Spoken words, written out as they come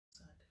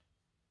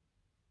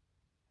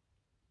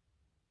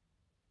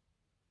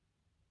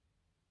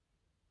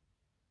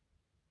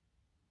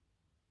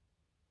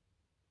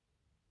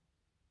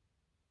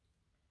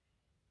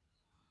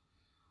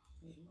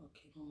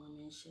Okay, mama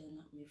mention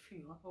that me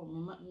free. Oh,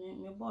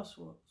 me boss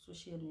was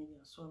social media.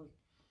 Sorry,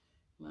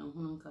 my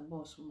hunka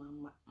boss,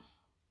 mama.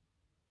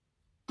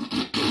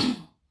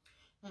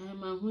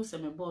 My who say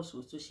my boss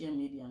was social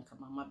media and come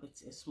mama, but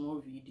a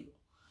small video.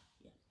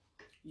 Yeah,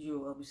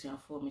 you obviously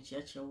for me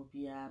church will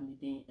be me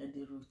being at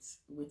the roots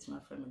with my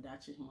family.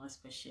 Daakyehemaa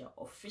special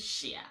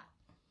official.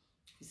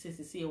 He says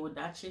to see what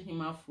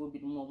Daakyehemaa for be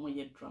more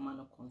yet drama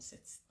no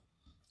concerts.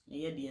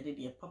 Yeah,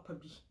 the papa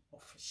be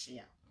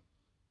official.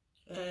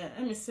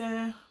 I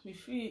say me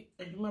free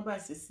adwuma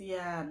see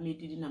me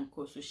did in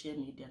social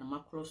media na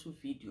macross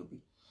video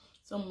be.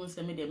 Someone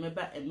say me the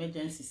member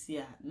emergency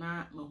see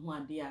na mahu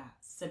ade a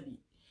sabi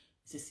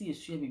see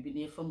esua bibi na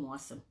efa mo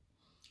asem.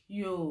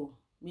 Yo,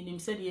 minim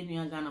say the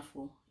enua Ghana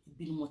for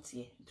bi no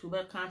motie. To be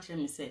kan kire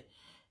me say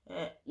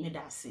me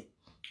da ase.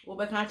 Wo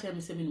be kan kire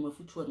me say minim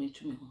afutu a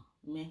mentumi ho.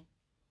 Me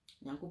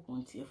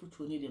Nyankopɔn tie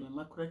afutu ni de me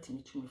makora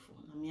timi tumi fo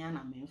na me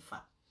ana me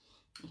mfa.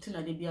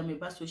 Ntina de bia me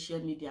ba social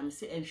media me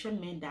say enhwe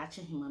me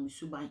Daakyehemaa me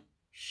suban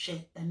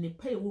hwe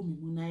enepa ewo mi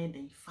mu na ye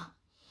den fa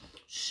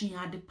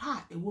sua de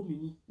pa ewo mi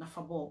mu na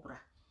fa bobra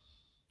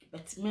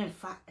but me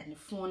mfa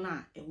enefo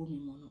na ewo mi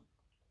mu no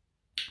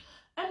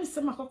em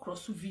se makokro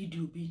so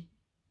video bi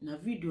na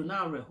video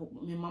na reho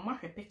me mama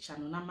hwe picture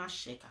no na ma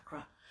share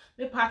kakra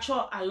me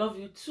pacho I love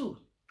you too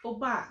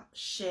oba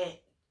share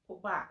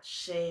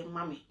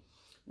mami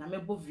na me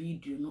bo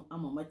video no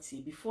amama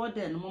tie before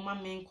then mama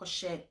me nko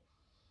share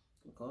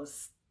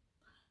because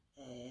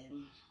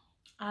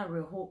I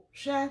reho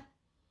share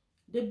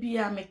de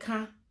bia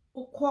meka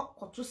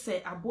koto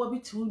se aboa bi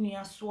ti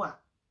unua so a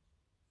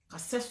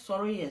kase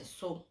sorry en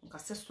so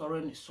kase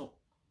sorry ni so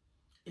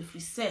if we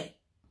say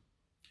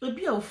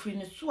ebi a ofri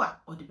ni so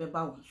a ode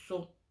beba won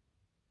so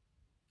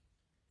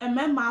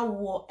emema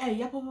wo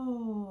ya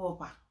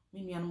papa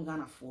me nuanum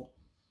Ghana fo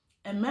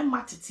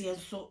emema tete en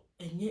so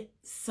enye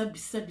sabi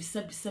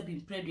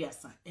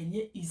impreduasa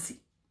enye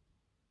easy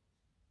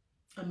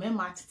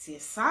emema tete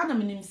sa na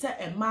menim se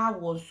ema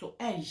wo so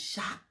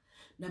ja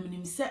na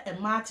menim se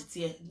ema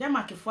tete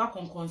demakefo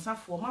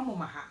akonkonsafo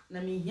mamoma ha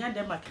na mehia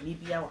demak ni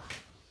bia wa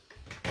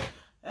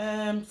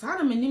sa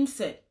na menim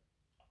se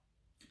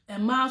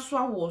ema so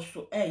awo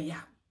so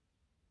ya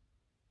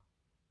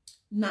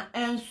na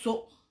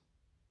enso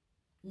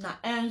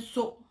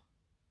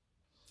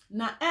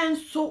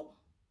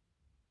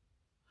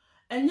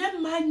enye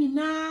ma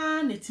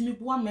nyina na timi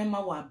boa mema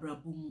wa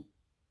abrabum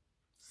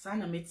sa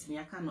na metimi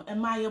aka no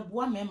ema ye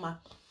boa mema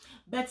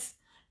but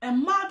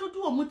ema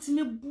dodo o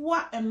mutimi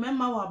boa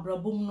mema wa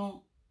abrabum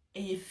no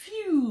eye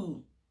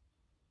few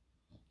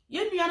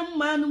ye nuanum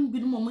manum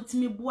binum o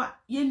mutimi boa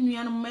ye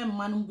nuanum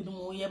manum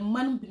binum ye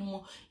manum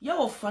binum ye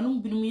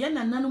ofanum binum ye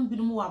nananum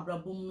binum wa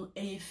abrabum no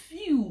eye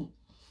few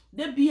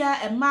de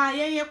bia ema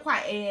ye kwa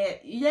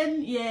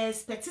ye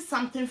expect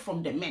something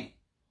from the men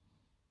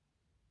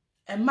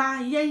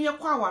ema ye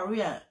kwa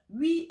warrior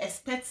we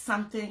expect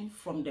something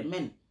from the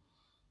men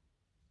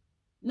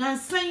na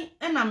sen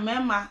na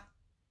mema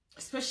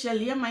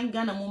especially ye man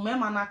Ghana mu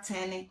mema na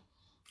tene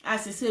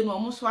as say no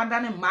mo so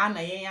adane ma na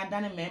ye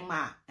adane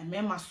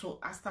mema so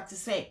I start to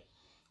say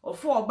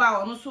ofo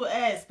oba ono so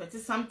expect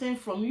something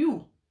from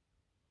you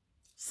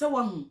so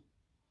wahu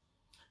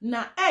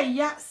na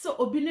ya so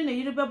obi ne na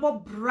yire bebo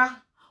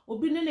bra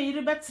obi ne na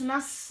yire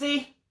betena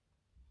se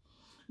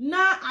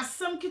na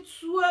asem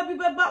kitua bi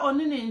beba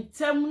oni ne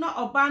ntem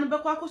na oba no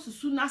bekwa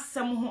kosusu na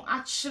asem ho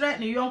a kire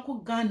ne yonko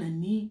Ghana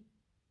ni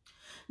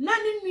na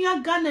ni nua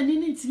Ghana ni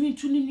ntimi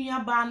ntu ni nua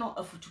ba no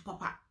afutu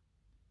papa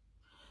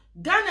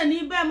Ghana ni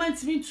be ma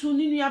ntimi ntu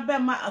ni nua be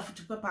ma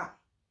afutu papa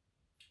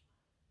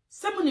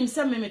semunim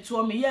se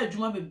memeto me ye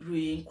adwuma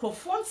bebre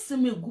nkrofo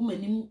nsem egu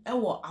manim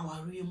ewo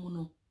aware mu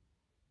no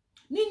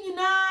ni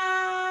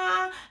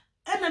nyina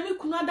ena me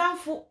kunu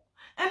adamfo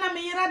ena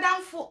me yira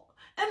adamfo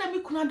ena me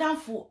kunu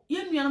adamfo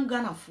ye nuanam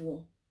Ghana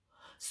fo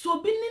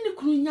so bi ni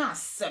kunu nya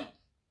asem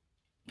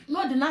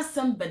no de na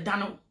asem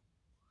bedano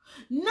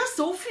na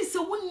so fi se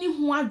wonni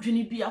ho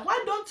adwene bia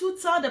why don't you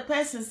tell the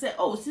person say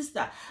oh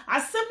sister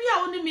asem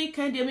ya woni me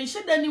kan de me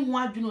hyeda ni ho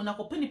adwene na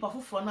kopani pa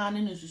foforo na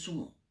ne nsusu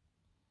mu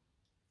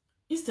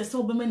instead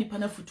so be mani pa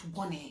na futu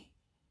bone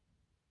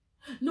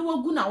na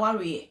wagu na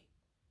ware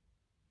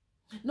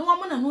na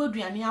wamana no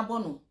aduane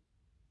abono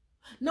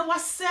na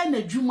wase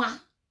na dwuma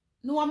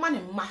na wamane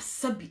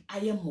masabi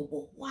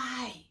ayemmobo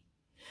why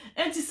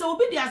enti se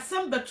obi de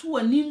asem beto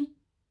anim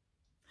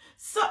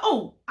so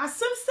oh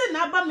asem se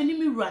na aba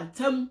menimi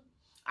rantam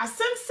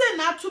asem se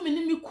na ato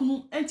menimi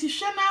kunu enti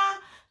hwe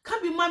na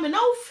kabi mame na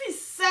ofi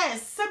se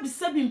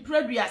sabi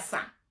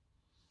impreduasa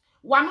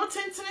wano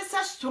tentene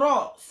se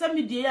straw se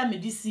medie ya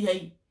medisi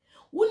hai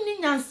wonni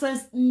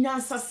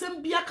nyansa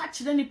sem bia ka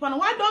kire nipa no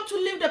why don't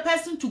you leave the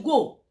person to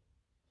go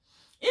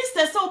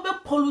instead so be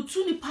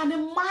pollute nipa ne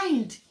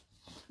mind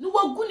no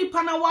wagu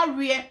nipa na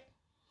wawe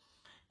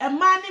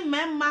ema ne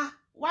mema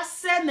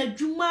wase na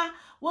dwuma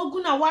wagu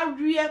na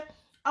wawe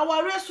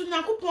aware so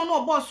Nyankopon no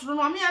obo soro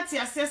no ame ate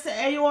ase se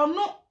eyo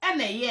no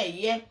ena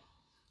ye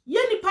ye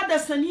nipa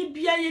dasani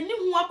bia ye ni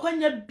hu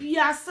akwanya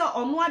bia se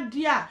ono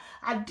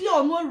ade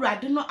ono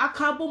awurade no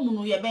aka abomu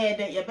no ye be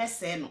de ye be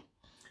se no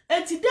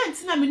enti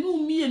dent na me no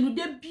mienu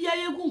de bia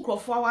ye gu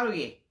nkrofo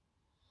aware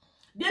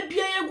de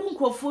bia ye gu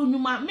nkrofo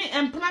nyuma me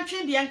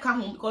empratwe de enka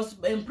ho because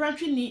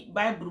empratwe ni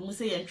bible mu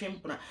se ye ntwe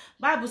mpra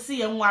bible se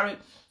ye nware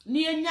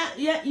ni ye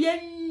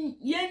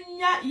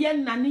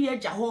nane ye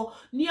gya ho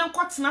ni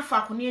enkotena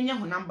fa ko ni enye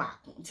ho namba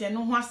nti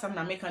eno ho asam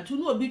na meka nti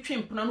no obi twe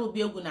mpna na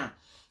obi egu na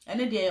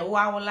ene de ye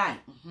wa lie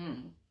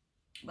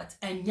but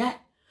enya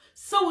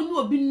so ni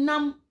obi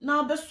nam na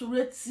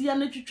obesoro atia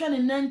na twetwa ne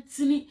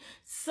nantini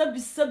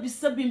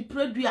sabi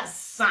mpredu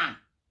asa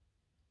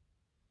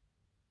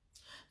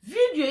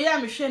video ya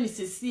me hwe ni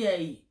sesi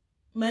ai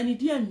mani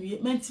di anwie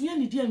mantimi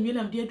ani di anwie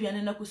na mde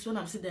aduane na koso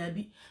na mse da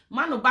bi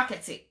mano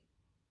bucket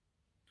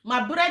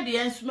ma bread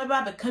yensu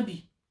meba be ka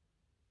bi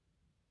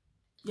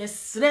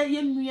yesre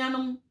ye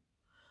nuanom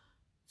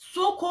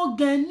so ko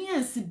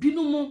Ghanaians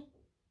binumu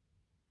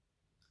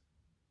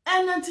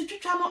enanti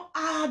twetwa no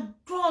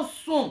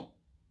adroso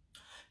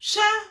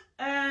sha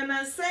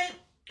na say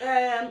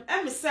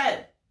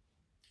say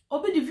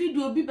obi di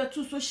video bi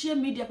beto social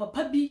media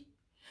papa bi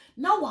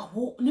na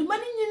wawo ni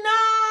mani nyina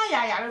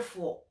ya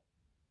yarefo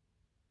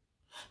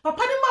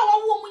papa ni ma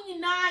wawo mu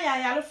nyina ya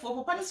yarefo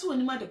papa ni so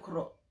ni ma de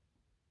kro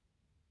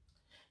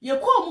ye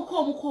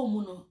ko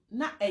mu no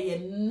na eye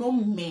no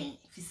me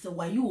fi se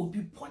waye obi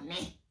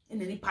bone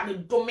ene ni pa ni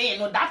domain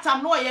no that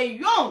time no ye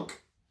young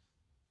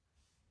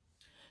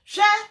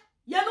she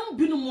yanum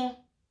binumo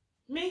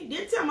me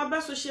de ti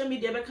amaba social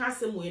media be kan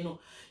asem we no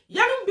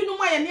yanum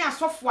binumo ye ne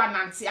asofo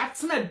anante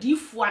atena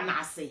difo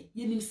anase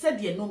ye nim se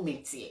de no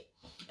metie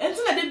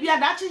enti na de bia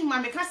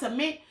Daakyehemaa me ka se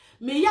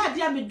me ya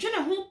de a me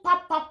dwene ho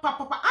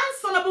papa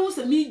ansa na be hu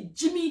se me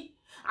jimi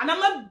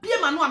anama bia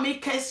ma no a me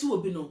ka esi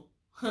obi no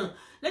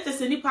let us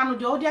say nipa no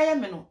de odi aye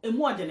me no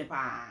emu ode ne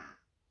pa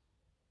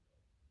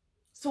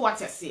so what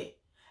you say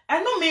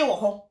eno me wo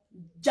ho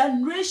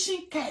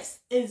generation curse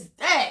is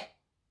there.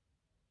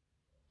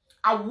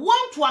 I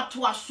want to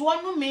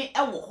aso no me e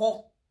wo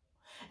ho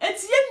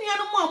enti ye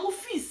nuanom a mo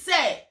fi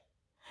se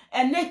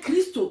ene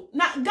Kristo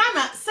na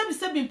Ghana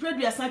sebi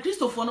preduas na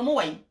Kristo fo no mo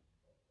wan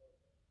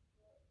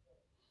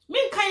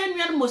min kan ye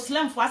nuanom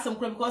Muslim fo asem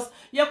kro because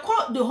ye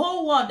call the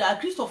whole world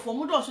that Kristo fo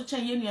mo do so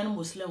chen ye nuanom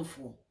Muslim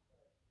fo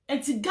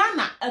enti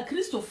Ghana a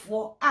Kristo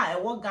fo a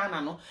e wo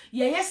Ghana no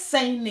ye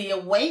sen ne ye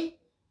wan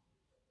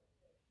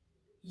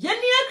ye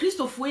ne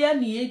Kristo fo ya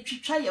ne ye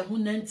twitwa ye ho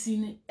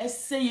nantin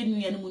ese ye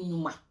nuanom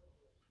nyuma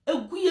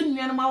egu ye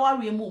nuanom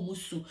aware mo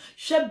musu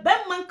hwe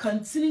bemman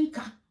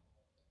kantinka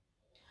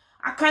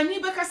akani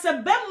beka se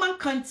bemman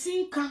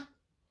kantinka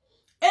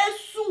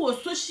esu wo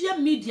social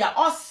media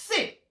o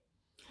se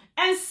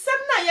ensem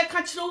na ye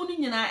ka kire wo ni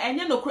nyina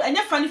enye nokro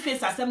enye funny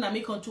face asem na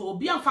make control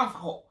obi amfa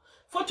ho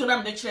photo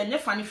na me kire enye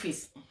funny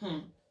face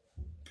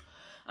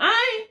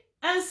ai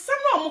ensem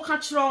na mo ka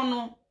kire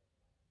no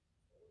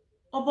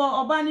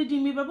oba ni di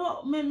mi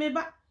bebo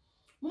meba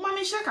mama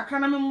me share kakra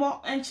na me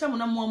mo enkyere mo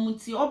na mo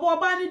amunti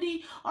oba ni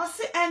di o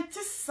se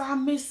enti sa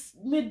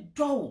me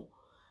do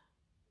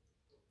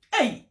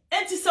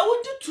enti sa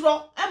wodi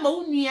tro e ma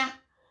unua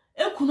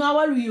ekunu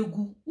aware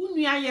egu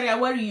unua yere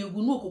aware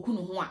egu no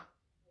okokunu ho a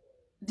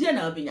die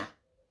na obenya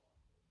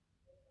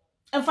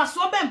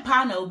emfaso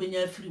bempa na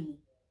obenya afirimu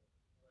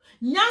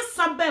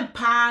nyansa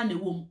bempa na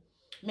wom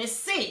me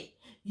se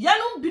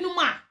yanum binum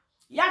a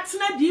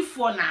yatena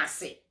difo na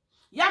ase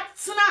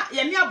yatena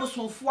ye ne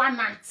abosonfo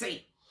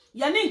anante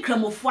ye ne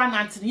nkramofo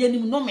anante ye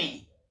nim no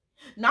me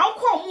na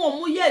okọ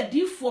mo ye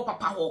difo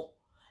papa ho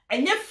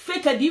enye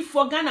fake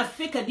difo Ghana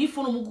fake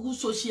difo no mugu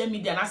social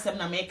media na asem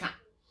na meka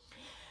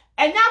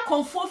enye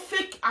akonfo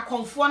fake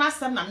akonfo na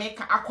asem na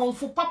meka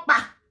akonfo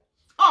papa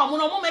mo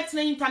no mo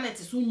metena internet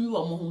so nyu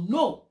o mo ho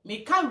no me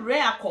ka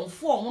rare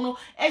akonfo mo no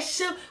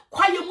ehye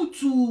kwaye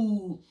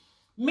mutu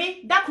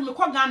me da ko me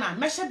ko Ghana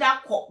me hye da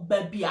ko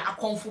babia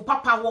akonfo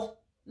papa wo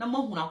na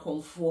mahuna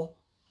konfo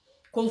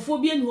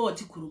bi enu o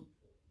tikuru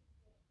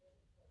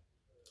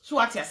so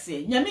what you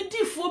say nyame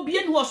difo bi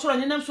enu o soro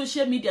nyenam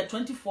social media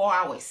 24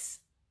 hours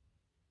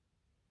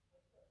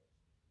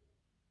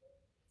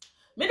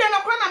me de no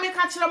kra na me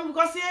ka kire m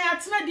because ya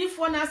tena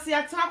difo na ase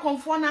ya tena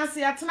konfo na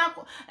ase ya tena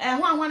ho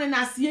ahwane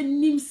na ase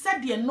nim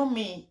sade no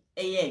me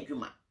eye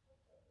adwuma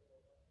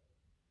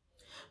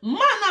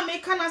mana me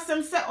ka na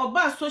sem se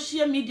oba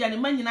social media ne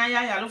manyina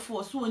ya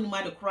yarefo so onim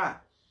ade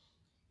kra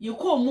ye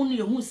ko mu no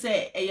ye hu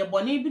se eye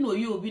bone bi no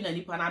ye obi na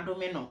nipa na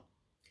adome no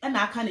e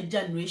na aka ne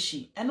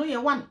generation eno ye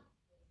one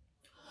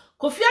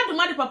Kofi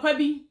Adumade papa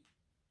bi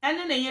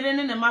ene ne yere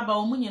ne maba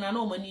o mu nyina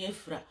na o mani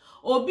afira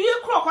obi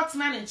kro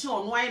kwotena ne nche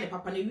ono aye ne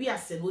papa ne wi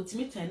ase no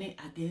otimi tane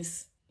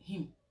against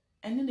him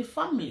ene ne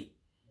family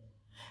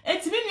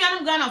etimi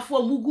nuanum Ghana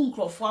fo mugu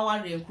nkrofo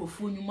aware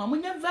nkrofo nyuma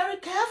munya very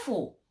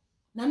careful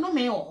na no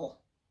me ho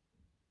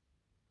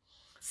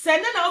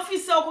sene na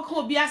office okoko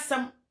obi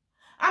asem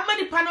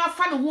amadi pa na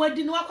afa ne ho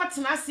adi no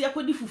akwotena ase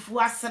akodi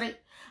fufu asere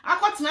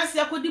akotena se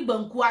akodi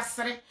banku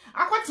asere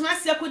akotena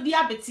se akodi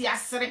abeti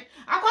asere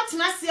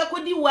akotena se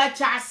akodi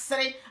wacha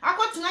asere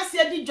akotena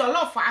se di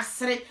jollof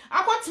asere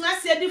akotena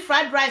se di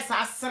fried rice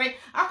asere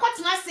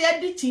akotena se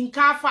di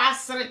chinkafa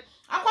asere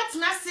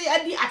akotena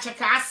se di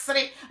acheka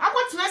asere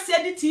akotena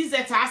se di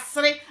tizet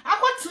asere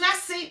akotena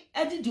se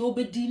di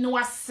obedi no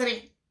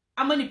asere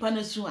amani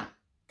panasua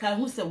ka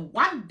hu say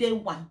one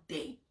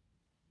day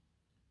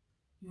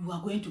you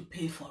are going to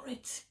pay for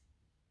it.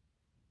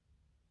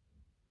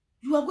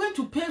 You are going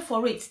to pay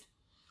for it.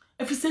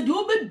 If you say the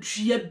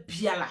obedria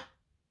biala,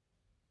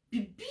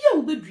 bibia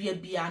obedria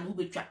biano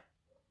ubetwa.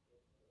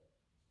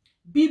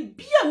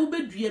 Bibia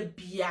obedria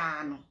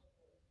biano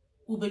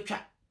ubetwa.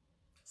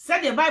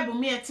 Said the Bible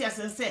me etias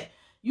and say,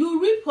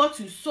 you reap what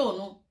you sow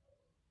no.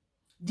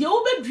 The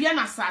obedria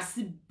na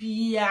sasi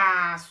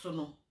bia so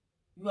no.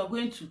 You are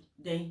going to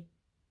then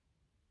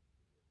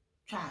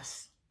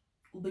trust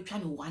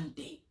ubetwa no one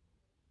day.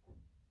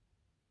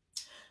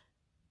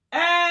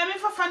 Me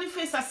for funny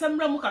face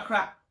asembra mu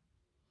kakra.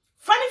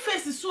 Funny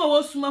face is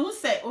so osuma who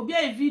say obi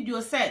a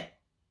video said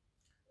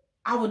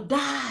I will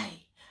die.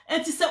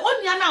 And to say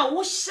onya na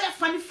wo share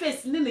funny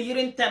face ni ne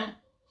yire ntem.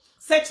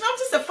 Say now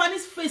to say funny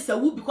face a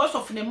wo because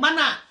of the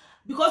manner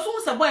because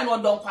who say boy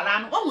no don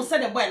kwala no who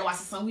say the boy no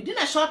wasesan within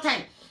a short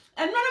time.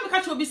 And none of me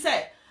catch obi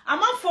say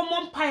amam for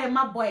mom pie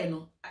my boy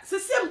no. Say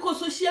same ko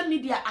social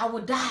media I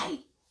will die.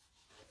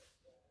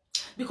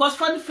 Because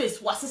funny face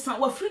wasesan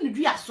wa free no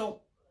dua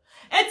so.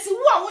 Eti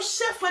wo a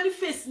share funny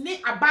face ni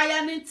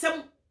abaya ni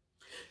ntem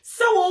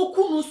se wo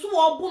kunu so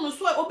wo bu no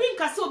so obi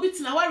nka se obi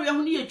tina ware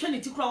ho ni yetwa ne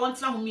ti kura won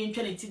tina ho mi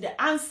yetwa ne ti.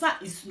 The answer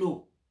is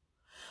no.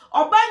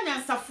 Oba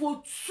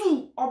nyansafo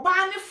tu oba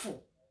nefo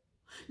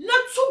na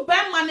tu be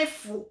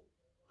manefo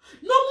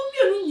no mu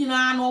mienu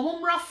nyina na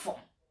omumrafo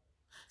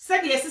se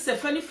de yesi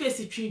funny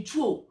face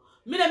twintuo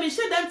me na me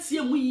hye dan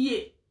tie mu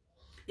yie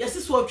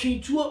yesi so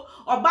twintuo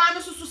oba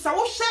ne so sa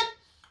wo hye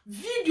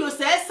video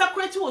se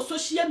secret wo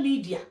social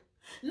media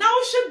na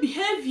wo hye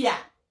behavior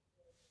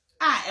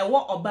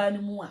ewo oba ne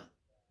mu a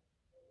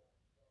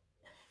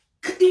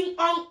kidin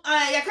on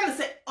ya can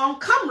say on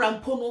camera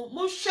mpono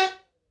mo hye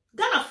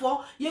Ghana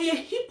for ye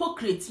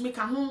hypocrite me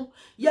ka ho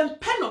ye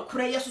mpeno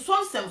kure ye so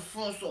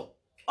nsemfon so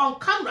on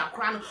camera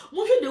kra no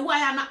mo hwe the way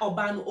na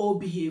oba no all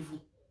behave.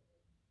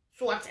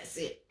 So what I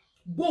say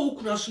bo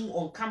ukuna so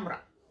on camera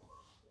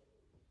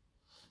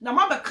na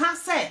ma be kan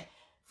say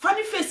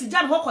funny face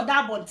Jan ho koda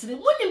abontere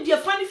monim de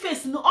funny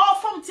face no all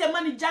from tie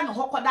mani Jan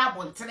ho koda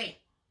abontere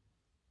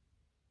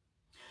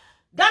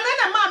Ghana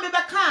na ma me be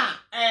kan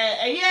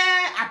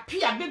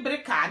apia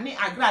Br0kɛn ne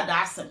agrada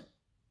asem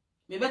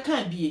me be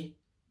kan bie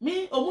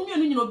me omumi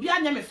anu nyina obi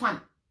anya me fan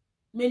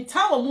me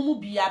nta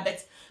omumu bia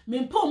bet me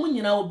mpa omu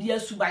nyina obi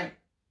asuban.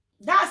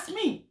 That's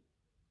me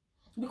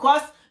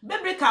because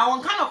Br0kɛn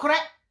won kan okore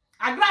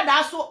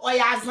agrada so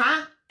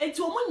oyazan enti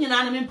omu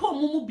nyina na me mpa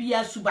omumu bia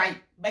asuban.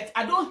 But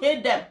I don't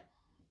hate them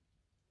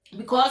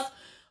because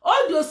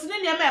all those ne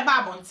me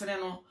ba abontere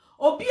no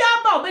obi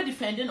aba obe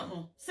defending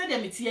no say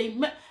dem tie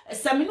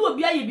se me no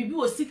obi aye bibi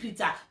wo secret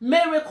a me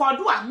record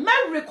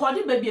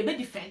baby e be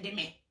defend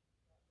me.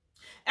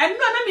 And no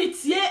na me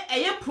tie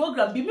eye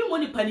program bi me mo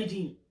nipa ni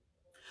din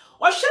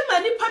o hwe ma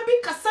nipa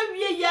bi kasa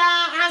wie ya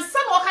ansa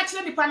na o ka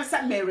kire nipa ne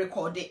say me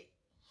record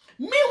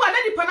me wa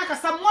na nipa na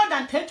kasa more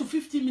than 10 to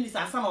 15 minutes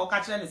ansa na o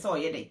ka kire ne say o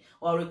ye den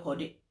o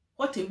record.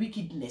 What a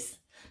wickedness.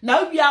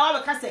 Now we are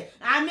all say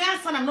I me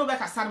ansa na no be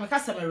kasa me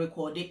kasa me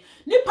record nipa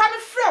ne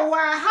frɛ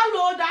wa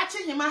hello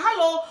Daakyehemaa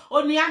hello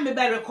oni a me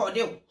be record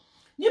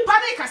nipa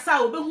ne kasa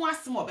obehu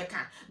asem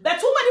obeka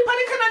but wo nipa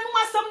ne kana nu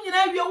asem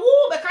nyina wie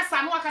wo be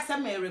kasa no akasa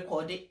me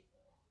record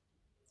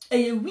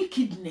a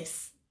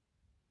wickedness.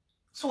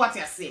 So what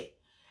you say?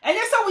 And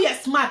yes, we are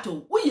smart,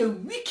 we are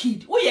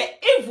wicked, we are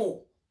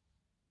evil.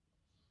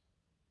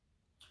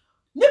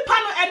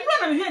 Nipano and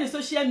run here in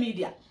social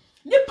media.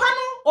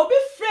 Nipano obi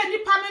friend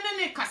nipano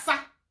ne kasa.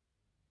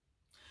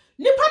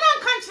 Nipano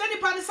can't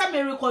nipano sa me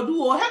record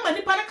or have a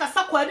nipano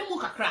kasa kwa ni mu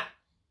kakra.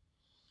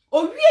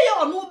 O wie ye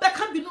onu be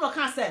kan bi no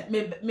kan say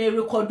me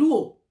record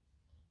o.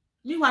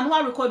 Me wan wa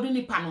record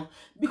nipano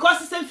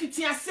because it's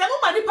fiti ase no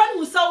ma nipano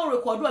hu sa wo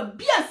record o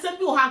bi asem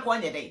bi o ha ko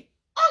nye den.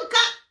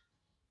 Onka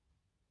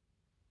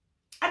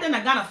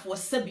Adena Ghana for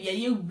sebi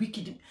ye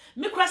wicked.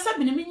 Me kura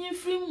sebi ni me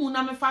free mu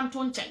na me fa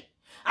nto nchen.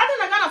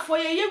 Adena Ghana for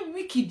ye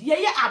wicked,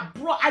 ye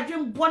abro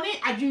adwen bone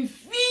adwen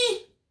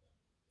fi.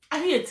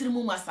 Ahe ye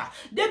tirimu masa.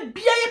 De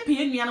bia ye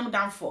pe nuanum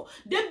danfo.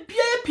 De bia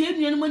ye pe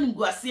nuanum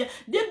aniguase.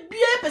 De bia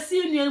ye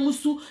pese nuanum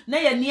su na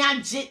ye ni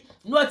age.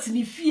 No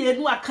atini fie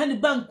no aka ni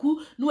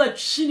banku no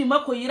atwi ni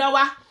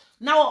makoyirawa.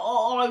 Na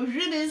o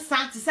hwene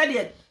nsa te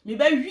said me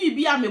ba hwi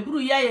bia me buru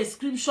ye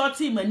screenshot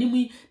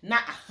manimu na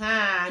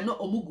aha no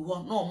omugu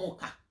ho na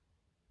omuka.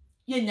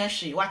 Ye nya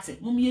hwe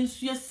wate mum ye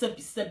nsu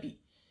sabi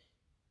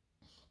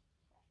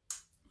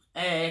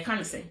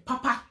can say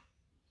papa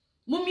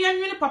mum ye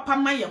nwene papa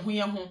ma ye ho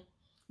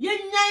ye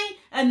nyan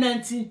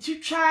anantin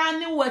twitwa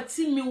ne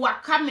wati mi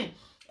wakame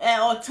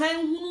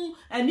otan hunu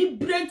ani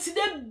brenti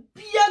de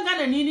bia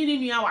Ghana ni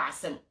nua wa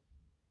asem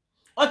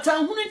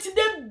Otanhunu ti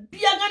de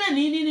bia gana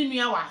ni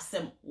nua wa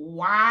asem.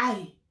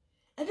 Why?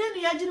 E de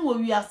nua gine wo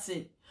wi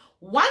ase.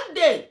 One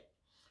day,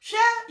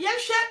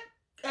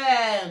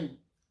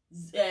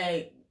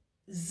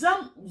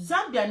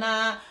 Zambia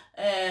na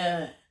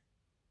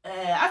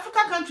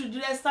African country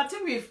they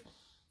started with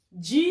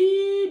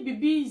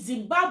GBB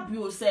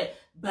Zimbabwe say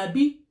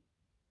baby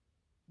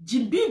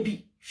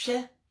Jimbibi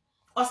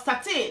or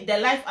started their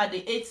life at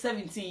the age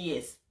 17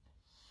 years.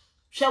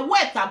 She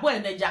work a boy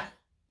in the jack.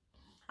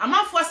 A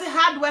man for say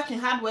hard working.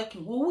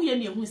 Who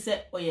ye who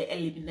say or ye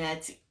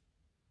eliminate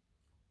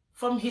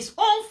from his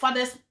own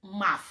father's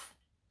mouth.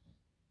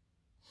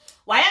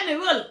 Why any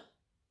will?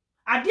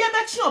 I dear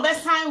bet you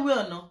best sign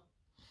will no.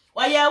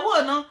 Why ye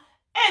will no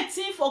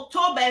 18th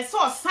October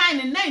so sign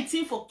in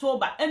 19th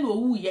October and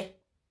woo ye.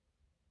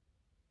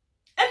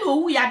 And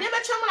woo ya dear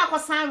bet you man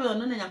sign will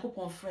no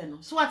yakupon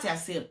friend. So what I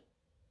say?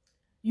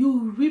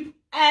 You reap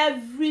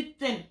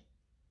everything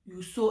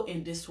you sow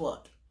in this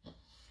world.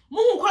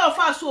 Muhu kwa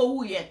fa so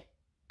woo ye.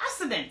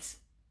 Accident.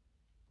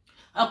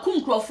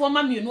 Akum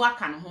krofoma mienu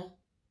aka ne ho.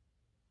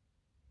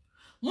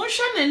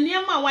 Monsha na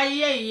niema wa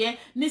ye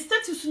ni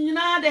status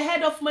nyina the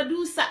head of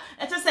Medusa.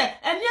 Ete say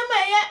niema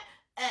ye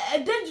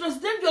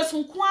dangerous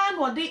nkwa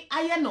no de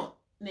aye no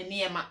ne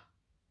niema.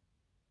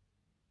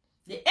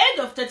 The age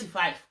of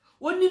 35.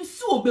 Onim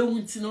si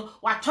obewunti no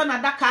wa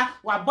tona daka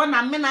wa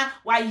bona mena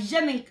wa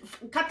ye ne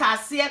nkata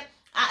ase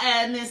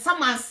ne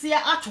samanse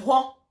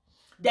ato.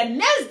 The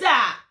next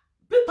day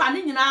people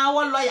ni nyina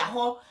wo lawyer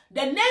ho.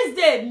 The next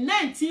day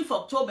 19th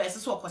October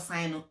so ko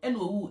sign no and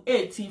owu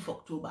 18th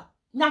October.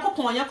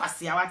 Nyankopon onye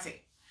kwasea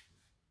wate.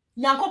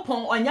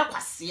 Nyankopon onye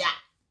kwasea.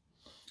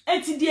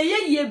 Enti de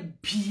ye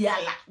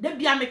biala. De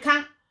bia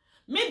meka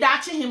me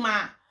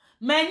Daakyehemaa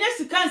ma enye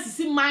sika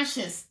nsisi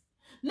mansions.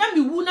 Na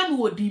mi wu na mi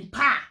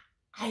wodimpa.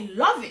 I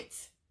love it.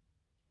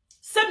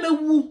 Se me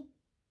wu.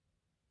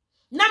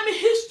 Na mi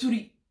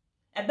history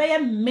ebe ye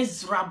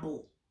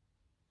miserable.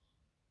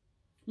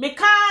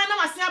 Meka na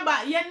wase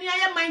aba ye ni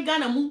aye man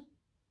Ghana mu.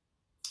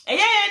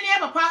 Eye ni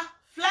papa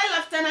Fly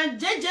Lieutenant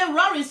JJ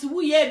Lawrence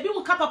wu ye bi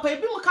mu ka papa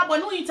bi mu ka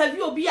bone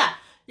interview obi a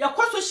ya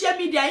kwa social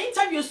media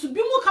interview su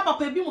bi mu ka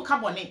papa bi mu ka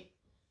bone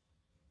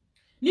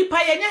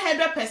nipa ye nye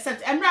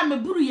 100% emra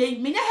meburu ye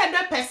me nye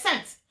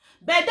 100%.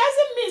 But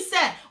doesn't mean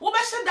say wo be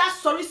she that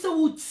sorry say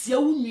wo tie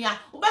wo nua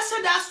wo be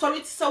she that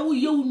sorry say wo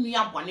ye wo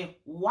nua bone.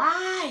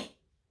 Why?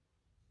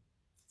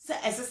 Say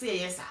esese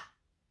yes sir.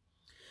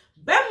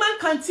 Be man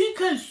kantin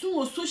kan su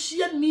o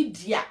social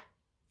media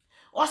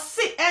or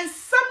say and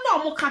some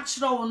no mo ka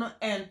kire wo no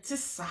enti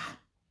sa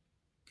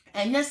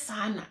enye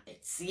sa na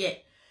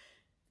etie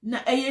na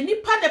eye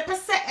nipa de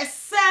pese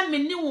ese me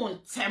ni wo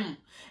ntem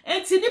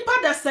enti nipa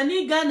da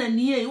sani Ghana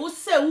ni e wo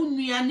se wo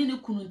nua ni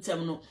kunu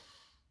ntem no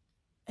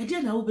e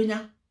de na wo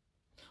benya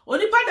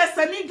onipa da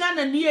sani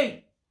Ghana ni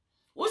e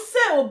wo se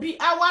obi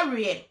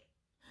aware e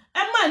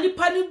ma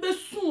nipa ni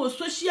besu o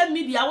social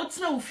media wo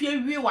tena wo fie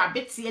wie wa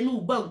bete ne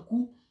wo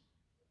banku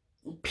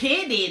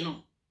pede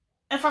no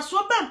efa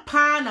so ban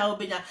pa na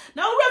obenya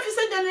na wo refi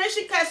se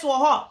generation case wo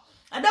ho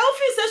ada wo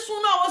fi se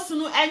sun na wo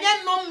sunu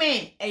enye no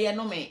me eye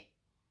no me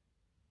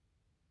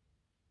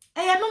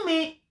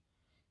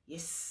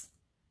yes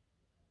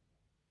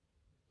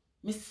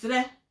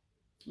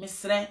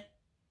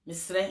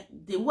misre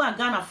de wa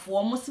Ghana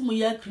fo mo simu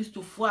ya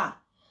Christopher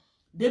a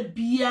de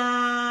bia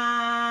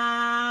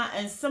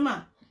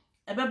ensema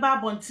ebeba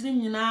abontiri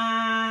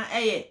nyina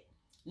eye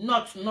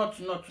not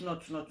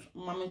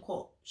mama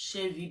ko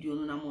share video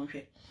no na mo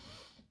hwe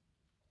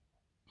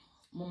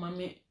mama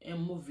me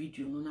emo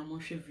video no na mo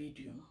hwe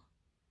video no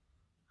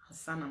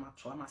asana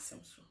mato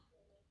amasem so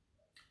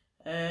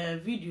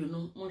video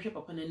no mo hwe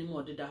papa na nim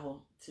odeda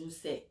ho tim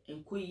se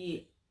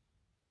enkoyie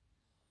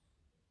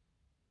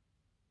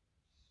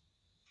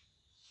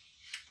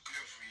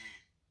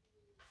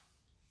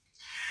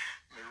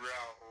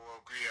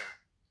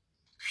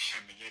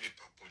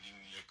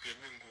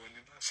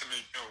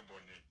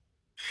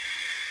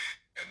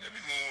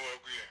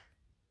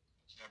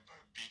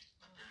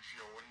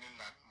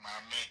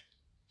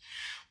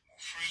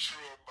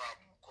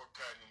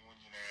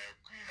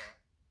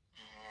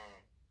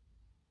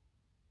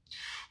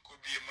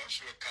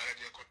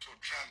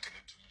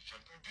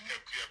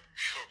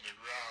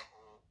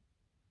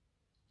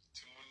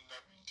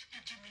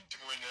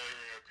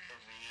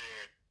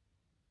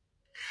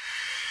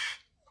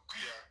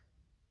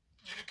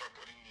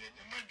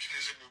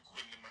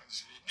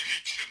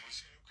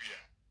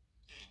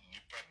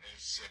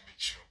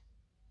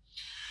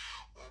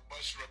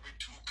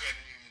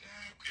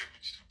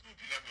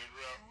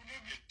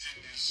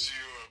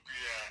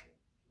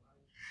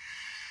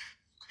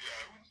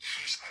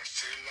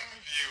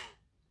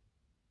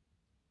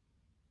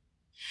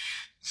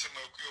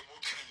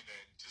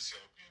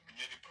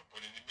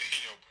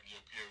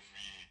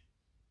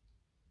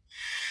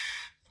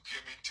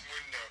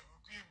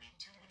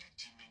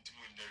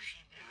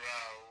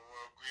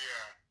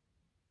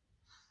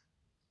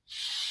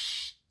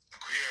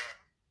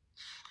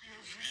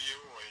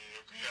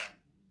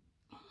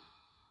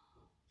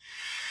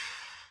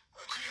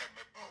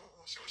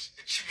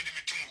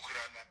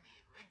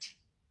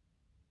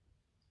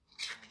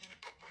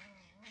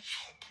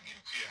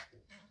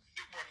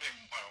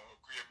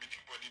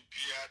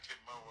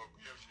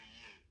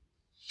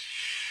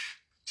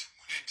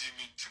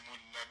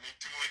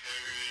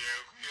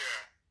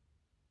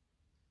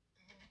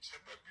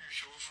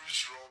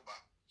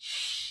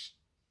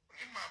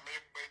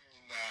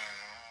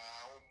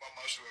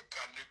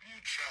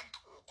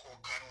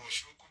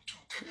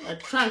a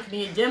trunk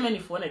near Germany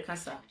for the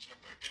casa.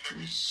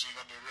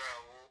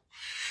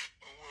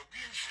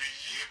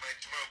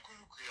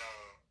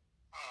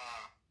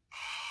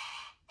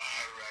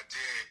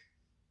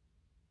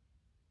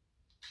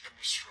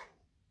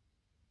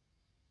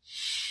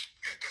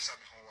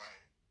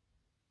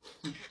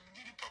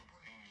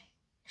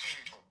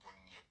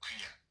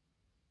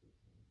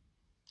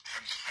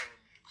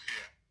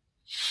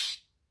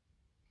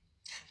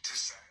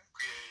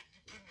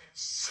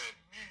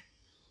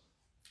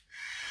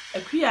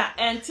 Akua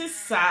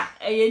entisa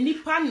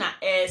nipa na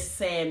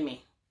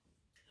eseme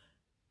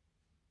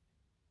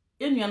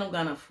enuanu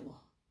ganafo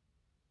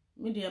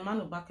me de ma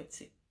no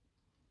bucket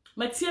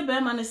matie be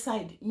ma ne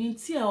side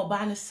mintie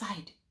oba ne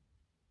side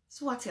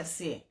so what you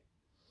say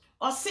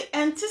o se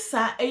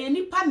entisa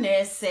nipa na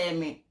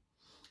eseme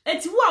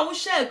enti wo a wo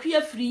hye Akua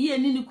Afriyie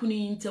ni ne kunu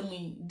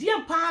yintamu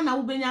die pa na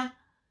wo benya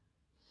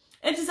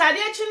entisa de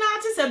chi na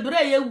ate se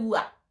Br0kɛn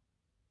a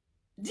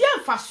die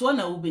mfaso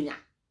na wo benya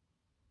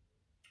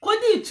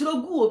kodi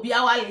itrogu obi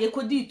awale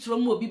kodi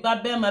itromu obi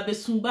babema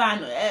besumba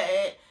no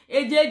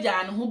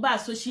ejeja no ho ba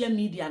social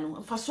media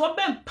no faso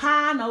bem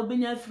pa na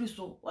obenya free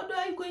so what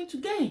are you going to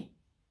gain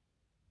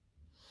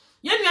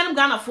yenuanum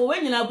Ghana fo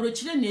wenyina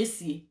Br0kire na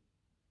esie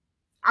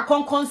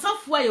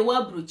akonkonsafo a ye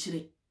wa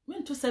Br0kire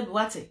mento se bi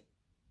wate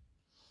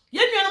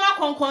yenuanum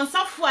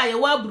akonkonsafo a ye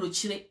wa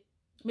Br0kire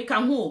meka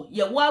ho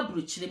ye wa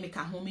Br0kire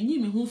meka ho menyi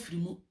me ho firi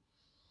mu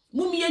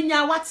mum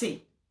yenya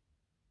wate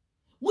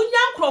munya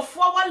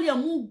nkrofo awale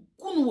mu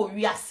kunu wo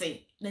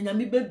wiase na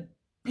nyame be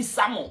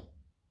bisamo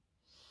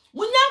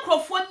munya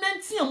nkrofo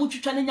nanti amu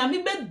twetwa na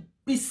nyame be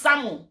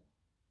bisamo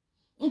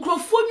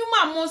nkrofo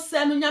nyuma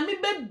amonse no nyame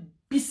be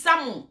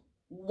bisamo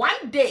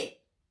one day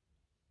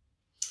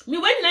mi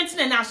when nanti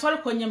na asori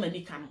konye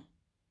manika no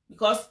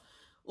because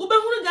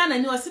ubehuru Ghana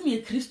ni wase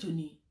me Kristo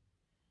ni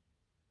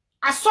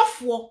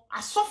asofo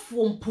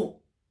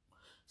mpo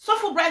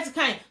sofo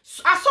Br0kɛn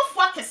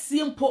asofo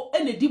akese mpo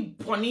enedi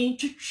boni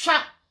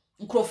twetwa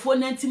nkrofo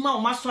nanti ma o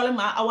masole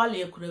ma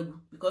awale ekuragu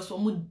because o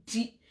mu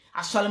di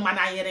asole ma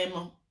na yere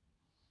no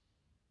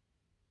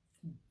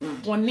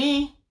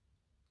boni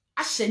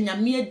ahye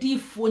nyame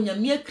adifo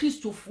nyame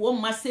kristofo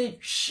ma se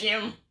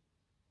twem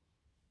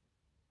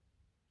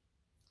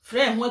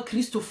frɛ ho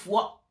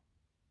kristofo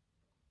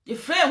e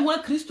frɛ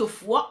ho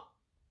kristofo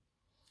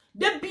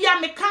de bia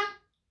meka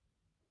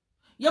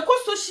ye ko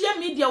social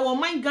media wo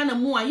man Ghana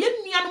mu a ye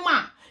nuanom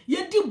a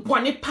ye di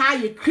boni pa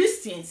ye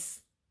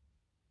Christians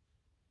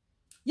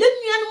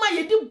yenuanuma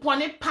yedi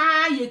bone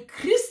pa ye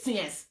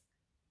Christians.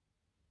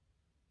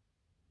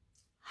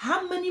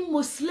 How many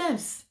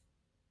Muslims?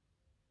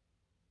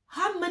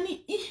 How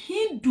many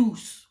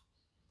Hindus?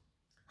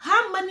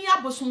 How many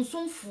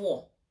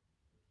abosonsomfo?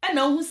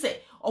 Ena hu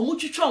se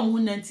omutwetwa omhu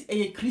nanti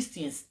ye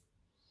Christians.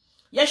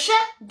 Ye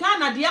hwe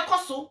Ghana de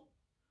yakoso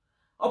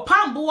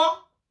opambo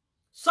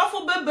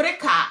sofo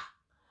bebreka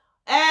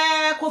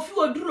Kofi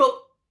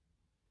Oduro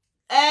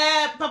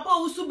papa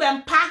usu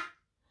bempa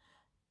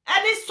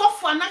any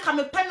software na ka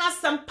me pena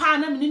sempa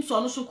na minim so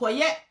no so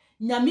koye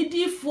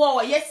nyamedifo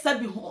o ye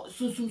sabi ho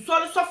sunsun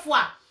so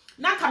software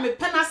na ka me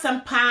pena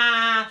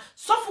sempa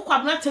software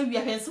kwabna tawi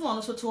ahwense mo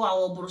no so to a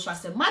wo buru so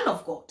as a man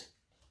of God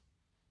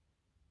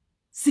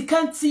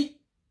sikanti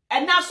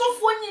and na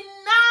software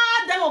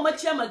nyina da o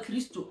machia ma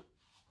Kristo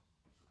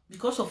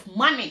because of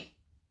money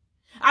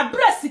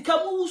abra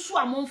sikamu wusu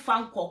amomfa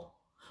nko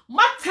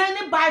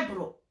matane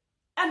Bible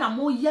and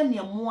amo ye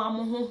ne mo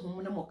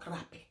amohonhom ne mo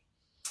krape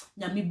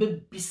nyame be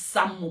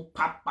bisamo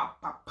papa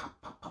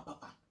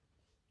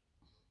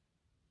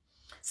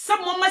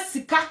samo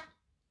masika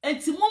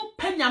enti mom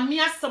pa nyame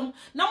asem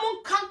na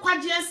mom kan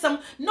kwaje asem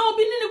na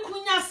obi ne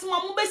kunya asem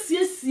mom be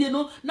siesie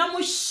no na mo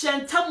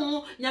hyenta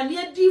mo nyame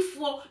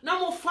adifo na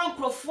mo fa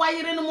nkrofo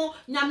ayere no mo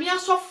nyame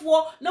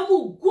asofo na mo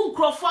gu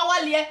nkrofo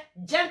awale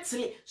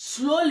gently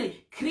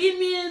slowly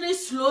creamy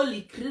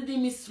slowly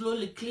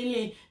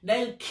cleaning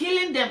then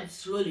killing them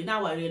slowly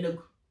now we are no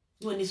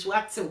when is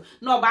what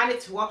no ban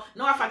it wo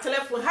no afa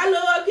telephone hello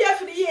Akua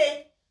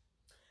Afriyie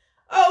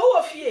oh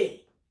wo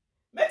fie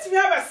metimi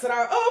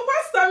abasra oh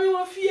pastor mi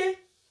wo fie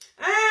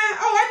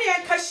oh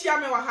ani enka hia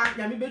me wa ha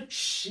nyame be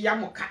twia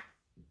moka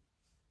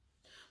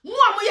mu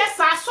amoye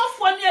sa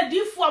sofo ne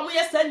adifo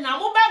amoye sa nya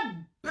mo be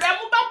bre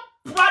mo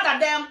be brother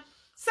dem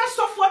se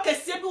sofo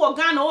kese bi wo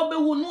Ghana wo be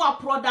wu no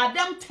aproda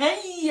dem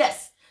 10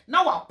 years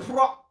na wa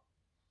pro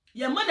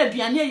ye ma na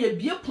duane ye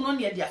bie pono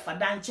ne de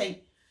afada nchen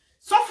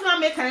sofo na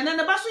make na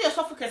na ba so ye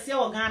sofo kese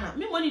wo Ghana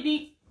me moni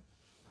di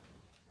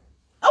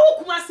awu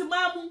kuma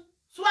semamu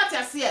so what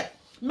you say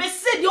me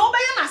se de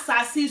obeye na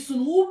asase su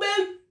no wo be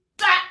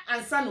da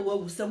ansa na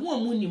wawu se mo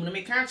amunim no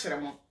me kan kire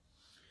mo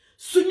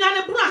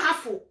sunyane bru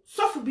ahafo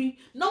sofo bi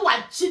na wa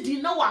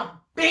gidi na wa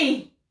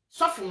ben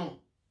sofo no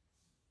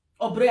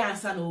obre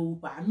ansa na wawu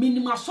pa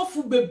minima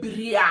sofo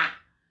bebiri a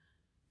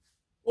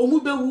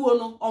omu be wuo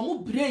no omu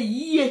bre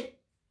yie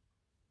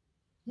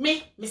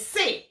me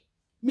se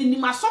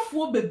minima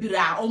sofo bebiri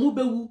a omu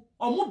be wu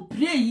omu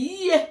bre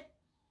yie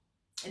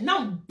na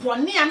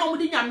boni a no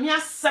mudi nyame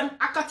asem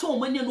akata o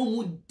mani no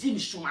mu di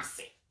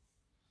mshumase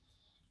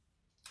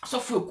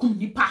asofo ekum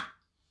nipa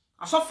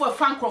asofo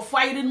efa nkrofo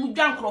ayere no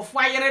dwa nkrofo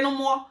ayere no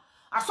mo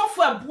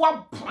asofo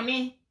eboa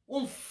boni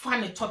umfa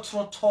ne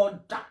totroto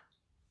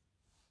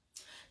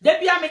da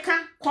bia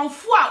meka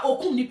konfo a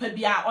okum nipa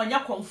bia onya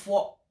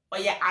konfo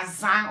oye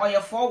azan oye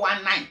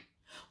 419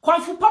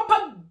 konfo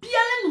papa bia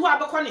ne ho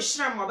abekọ ne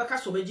hyiram obeka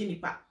so beji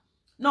nipa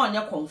na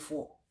onya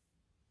konfo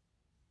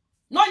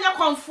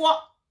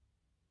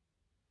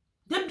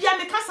bia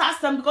meka sa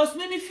asem because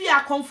me fie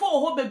akonfo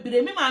oho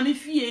bebre me ma me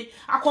fie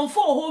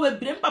akonfo oho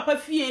bebre papa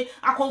fie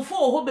akonfo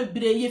oho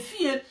bebre ye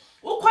fie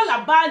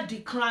ukola ba di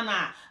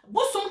krana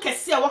bosom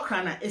kese a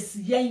wokrana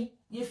esi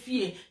ye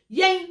fie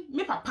yen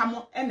me papa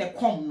mo ene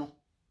kom no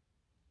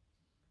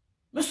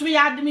me so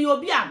ya de me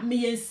obi a me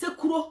yen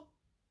sekuro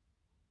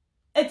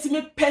eti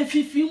me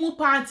penfifi mu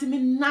pa anti me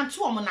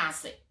nanto o mo na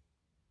ase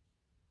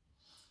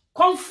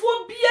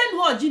konfo bia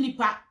no oji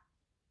nipa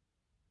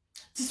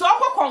ti so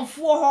akọ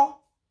konfo ho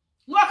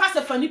no aka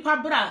se fa nipa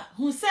bra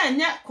hu se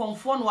enye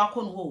konfo no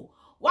akọ no ho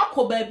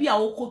wakọ ba bia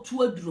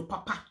wokotu aduro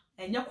papa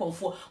enye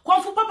konfo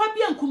papa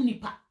bia nkum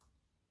nipa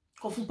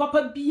konfo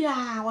papa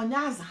bia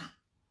wonya aza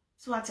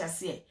so ati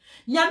ase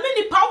nyame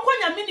nipa akọ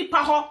nyame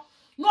nipa ho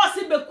no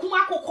ase bekum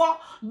akokọ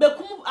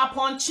bekum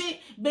aponche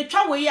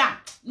betwa we ya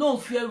no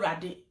mfi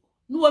awrade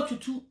no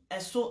watutu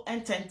eso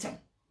ententem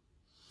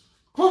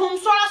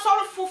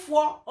so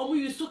fufo omu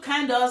use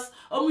candles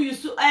omu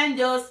use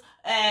angels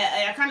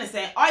I can't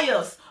say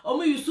oils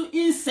omu use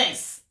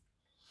incense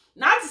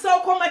na ati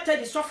say ko meta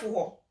di sofo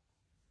ho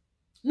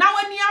na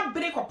wani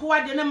abre kopo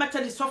ade na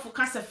meta di sofo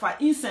ka se fa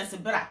incense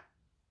bra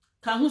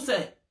ka hu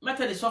say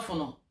meta di sofo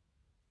no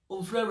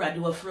omfra awrade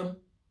wafram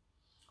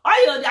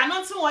oil the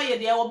anointing oil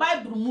de wo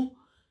bible mu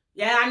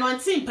ya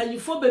anointing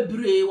panifo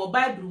bebre wo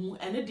bible mu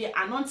ene de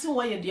anointing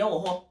oil de wo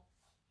ho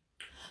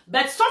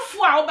but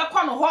sofo a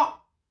obekọ no ho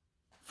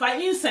fa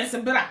incense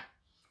bra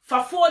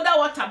fa foda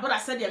water bra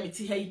said ya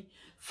meti hai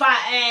fa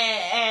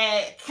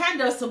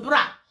candles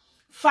bra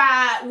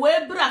fa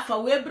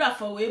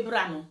we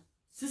bra no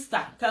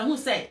sister ka hu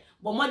say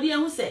bomode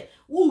hu say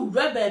wo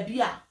wura ba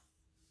bia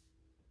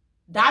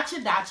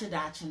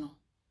daakye no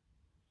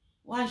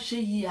wan hwe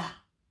yi a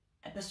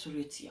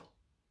ebesoreti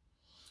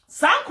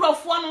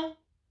sankrofo no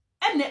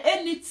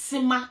ene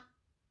tima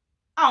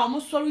a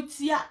omo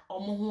soreti a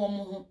omo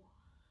ho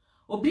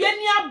obi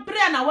ani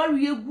abre na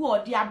wari egu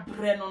odi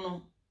abre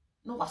no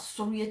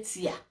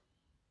wasorieti a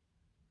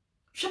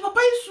hwe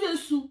papa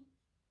isu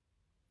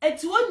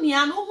eti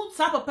onia no hu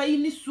ta papa yi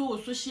ni so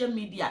social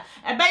media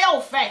ebe ya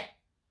wo fe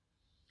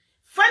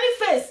funny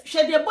face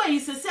hwe de boy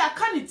sese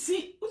aka ne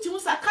ti uti hu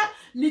saka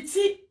ne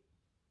ti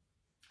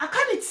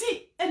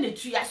ene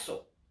tuya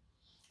so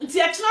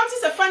nti a china ti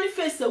se funny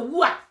face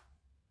awu a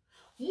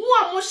mu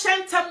a mo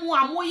hyenta mu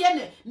a mo ye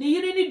ne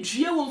yiri ni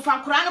due wo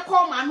mfankora ne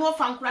ko ma me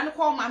ofankora ne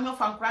ko ma me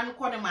ofankora ne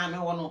ko ne ma me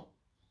ho no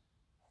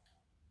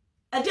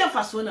ade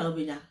mfaso na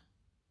obenya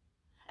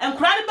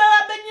enkora ne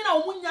ba benyina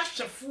o munya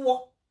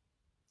hwefo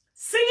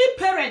single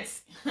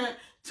parents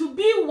to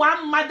be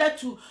one mother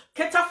to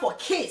cater for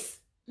kids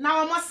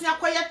na o masi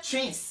akoye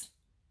twins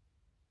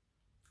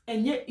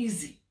enye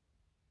easy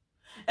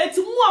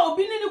eti mu a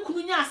obi ne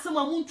kunu nya asem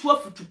a muntu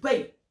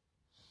afutupai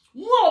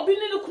mu obi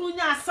ne kunu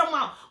nya asem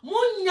a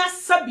munya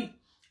sabi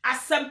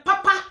asem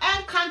papa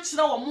enka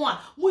nkyere wo mu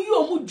a mu yi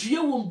o mu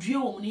due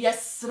wo ne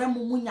yesre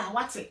mu munya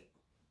wate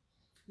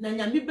na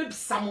nyame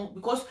bebisa mo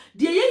because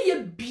de ye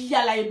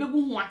bia la ye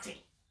bebu hu wate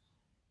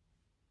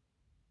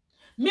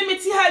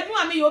mimiti ha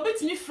adwuma me ye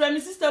obetimi frɛ me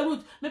sister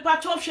Ruth me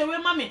patro hwe we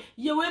mame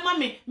ye we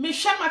mame me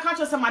hwe maka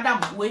to say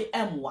madam we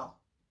emwa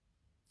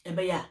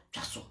ebe ya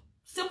twaso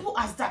simple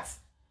as that.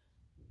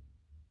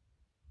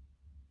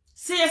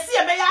 See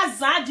ebe ya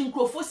azan di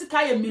nkrofo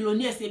sika ye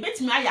millionaire se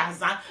betimi aya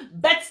azan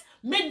but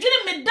me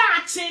dwene me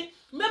daakye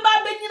me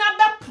ba benyina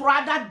be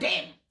prada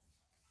dem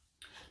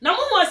na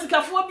mo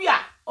asikafo bi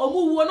a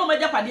omu wo no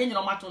majapade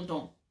nyina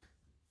matonton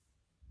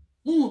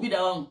mu bi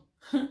da wan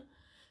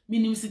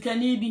minim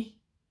sikani bi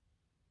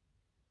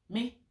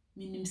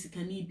minim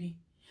sikani bi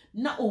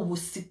na owo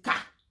sika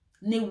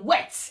ne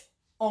wet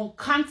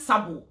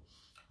uncountable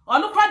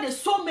ono kwa de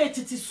so me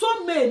titi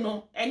so me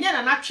no enye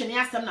na twene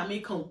asem na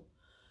meka o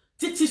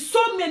titi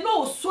so me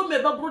no so me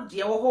babro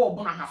de wo ho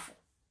obuna hafo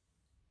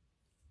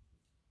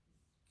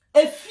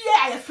efie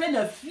aye friend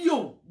na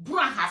fio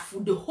buna hafo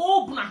the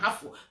whole buna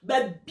hafo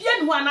ba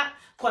bien ho ana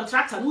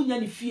contractor no nya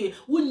ne fie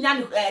wonya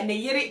ne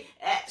yere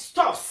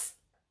stores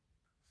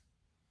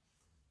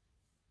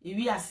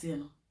ewi ase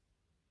no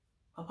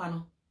papa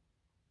no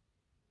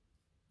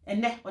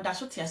enne oda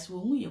so tiase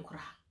wo mu ye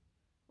kura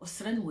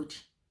osere ne wadi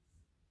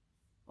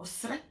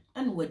osere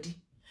ene wadi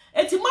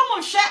eti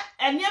mamo hwe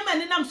enema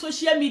ne nam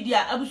social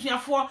media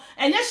abusuafo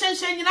enye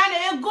hyenhyen nyina na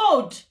ye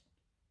gold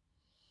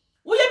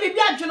wo ye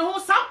bibia adwene ho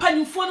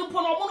sampanimfo no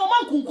po no mo no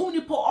mankunkum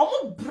ni po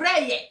omo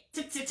breye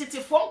titi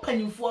fo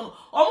mpanimfo no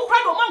omo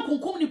kwa do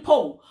mankunkum ni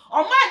po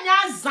omo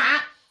anya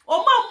za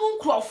omo amu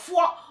nkrofo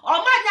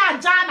omo anya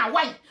aja na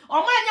wan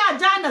omo anya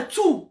aja na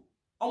tu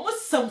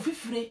almost some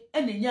fifre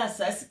and the nya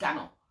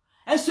sasicano.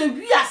 And so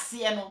we are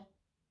seeing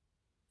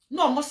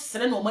no almost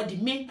sudden or muddy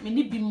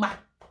me be mad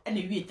and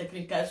a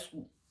technical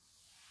school.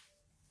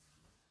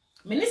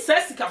 Many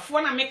sasika for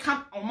na make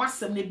up or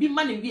master may be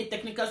money be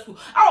technical school.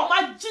 Oh,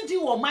 my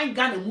GD or my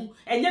gun,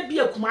 and ye be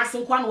a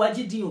Kumasan Kwan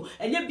wajidio,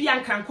 and ye be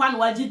an Kwan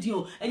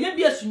wajidio, and ye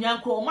be a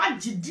Sunyanko, my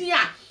GD,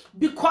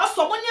 because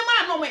someone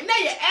your man no way,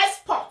 nay,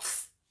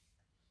 exports,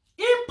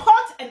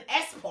 import and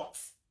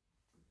exports.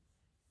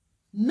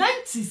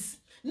 90s,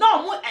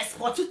 no more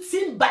export to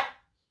timber,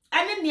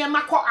 and then near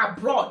Mako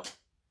abroad.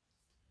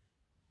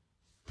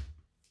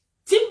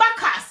 Timber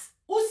cars,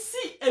 who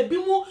see a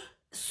bimu.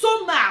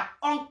 So mal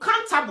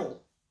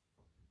uncountable.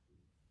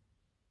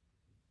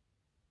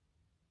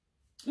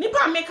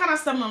 Nipa make an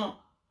asem no.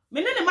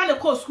 Me ne man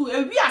call school e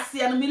wi ase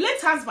no me late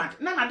husband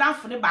na na dan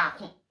fone ba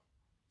ko.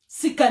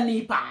 Sika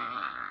nipa.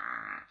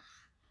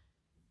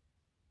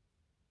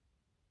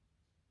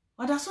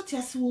 Wada so ti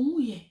ase wo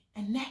mu ye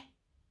ene.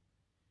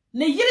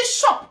 Ne yiri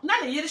shop na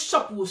ne yiri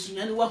shop wo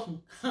sunya ne wa hu.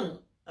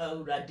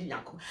 Awurade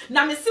yakọ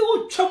na me se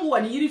wo twam wo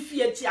ne yiri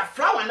fie ti a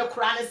flower ne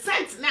kora ne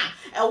scent na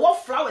e wo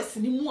flowers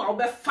ni mu a wo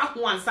be fa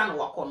ho ansa na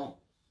wakọ no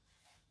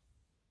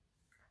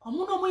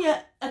omo no mo ye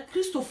a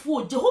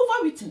Christopher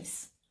Jehovah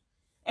Witness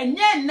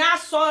enye na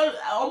so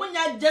omo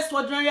nya just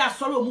ordinary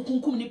asori omo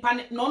kunkum nipa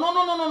no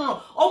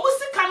omo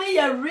sika ne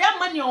ye real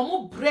money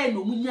omo brain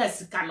omo nya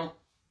sika no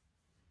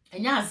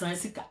enya azan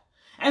sika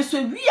enso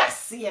wi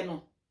ase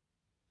no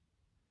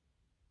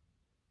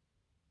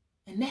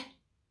ene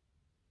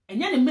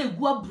enye ne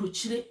megu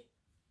abrochire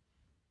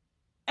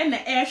ene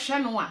ehwe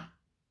no a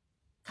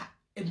ka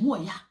emu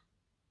oya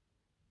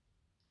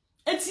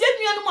enti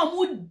yenuanu ma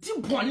mu di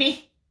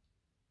bone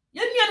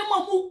yenuanu ma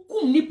mu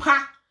gum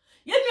nipa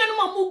yenuanu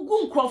ma mu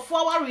gum krofo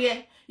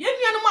aware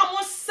yenuanu ma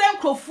mu sen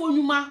krofo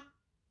nyuma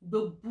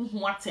bebu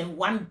ho aten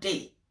one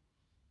day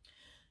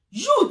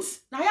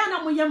youth na ya na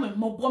mo ye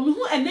mmobọ me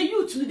hu ene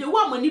youth ni de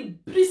wa mani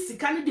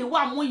brisika ni de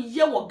wa mo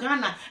ye wo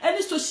Ghana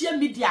ene social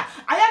media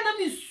aya na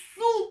mi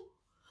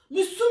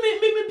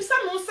bisa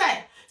no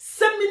say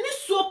se mini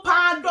so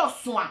pa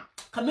doso a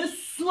ka me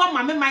suo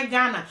ma me my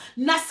Ghana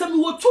na se me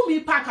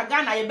wotumi pa ka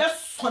Ghana ye be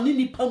sone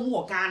nipa mu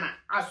o Ghana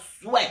I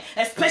swear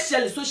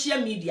especially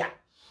social media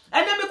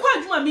and then me kwa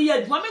adwuma me ye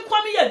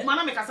adwuma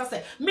na me kasa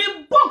se me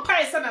bom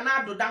pa se na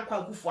ado dan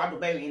kwa gufu ado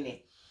be we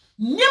ne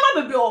nyema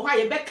bebre o hwa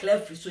ye be clear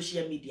free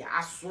social media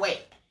I swear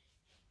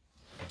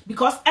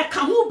because e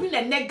ka hu bi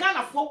na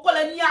Ghana fo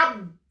kola ni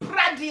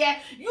brade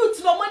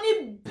youth no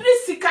money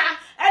brisika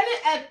any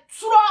a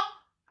tro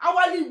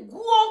awali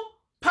guo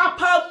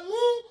papa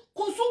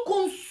mu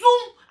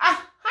konsum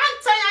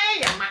hanta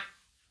ya yama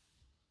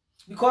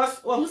because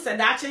who said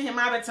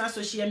Daakyehemaa better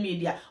social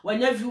media when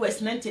your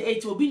viewers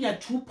 98 will be near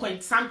 2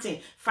 point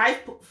something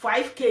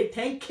 5k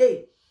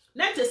 10k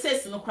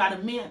 96 no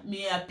crowd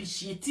me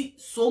appreciate it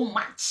so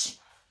much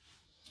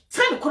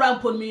 10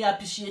 crowd pon me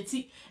appreciate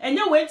it and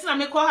you wait na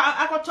me call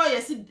akoto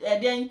yes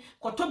den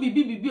koto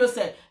bibi o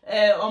say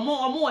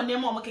omo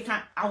onema omo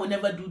keka I will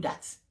never do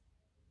that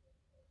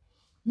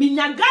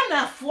minya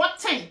Ghana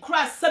 14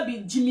 cross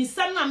sabi Jimmy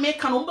Sam na me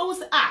kan ombe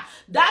say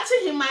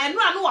Daakyehemaa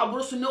eno anu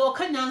wabro so ne o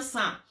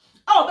kanyansa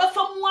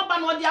obefa mu aba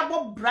no de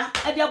abobra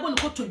e de abo ne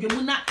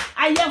kotodwemu na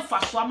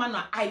ayemfa so ama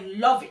na I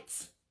love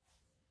it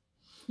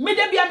me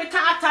de bia me ka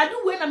atade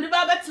we na me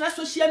ba betena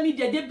social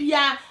media de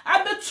bia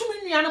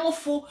abetumi nuanom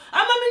fo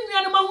ama me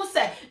nuanom ahu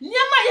se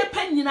niema ye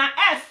panyina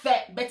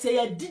efe bete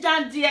ye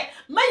digande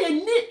ma ye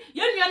ni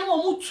ye nuanom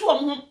omu tu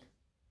omho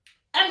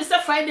em se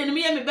Friday no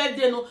me ye me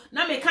birthday no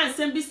na me kan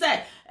sem bi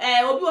se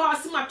obi ho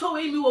asima to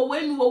we mi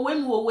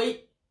wo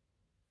we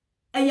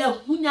eye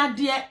hunya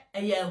de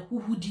eye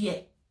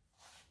huhudie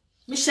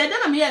me shede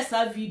na me ye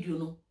sa video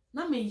no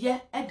na me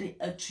ye e de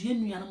atue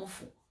nuanom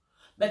fo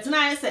but na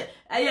I say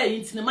aye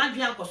yintine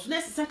madwan koso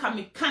na sesen ka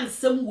me kan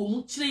sem wo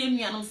mu kire ye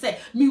nuanom say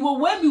mi wo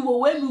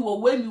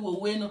we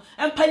no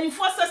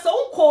empanyfo se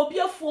unko obi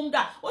afom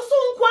da wo so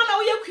unko na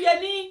wo ye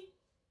kuani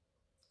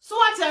so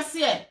what you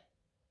say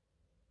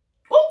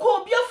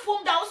unko obi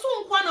afom da wo so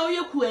unko na wo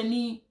ye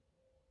kuani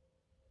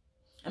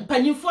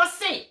empanyfo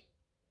say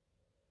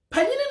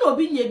panyini na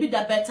obi nya bi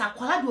da beta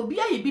kwala do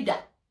obi aye bi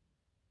da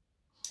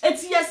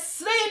eti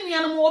yesre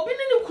nuanom obi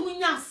ne kunu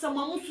nya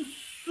asama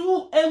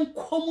mususu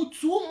enkomu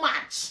too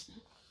much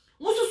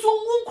mususu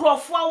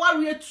nkrofo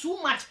aware too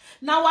much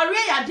na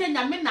ware ya de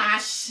nyame na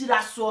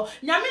ahyira so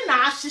nyame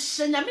na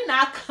ahyehye nyame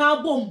na aka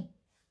bom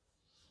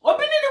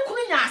obi ne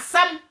kunu nya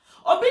asam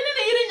obi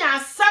ne yiri nya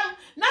asam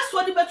na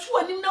so de betu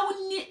anim na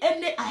wonni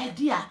any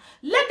idea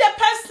let the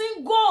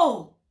person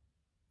go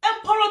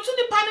and follow to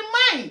the pan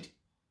mind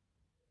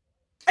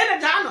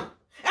ena jano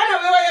ena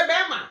we ye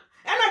bema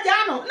ena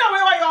jano na we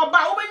ye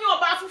oba obenyi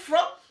oba afufro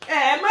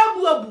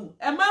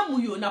emamu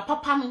yo na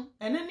papa no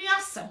ene ni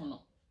asem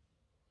no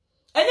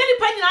enye ni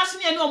panyina ase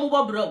ne ene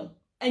omubobra wo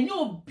enye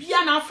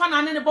obia na afa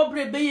na ne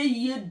bobra be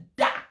ye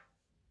da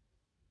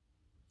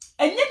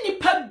enye ni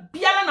pa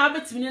biala na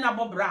abetimi na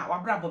bobra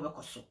wabra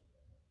bobekoso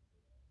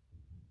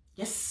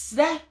yes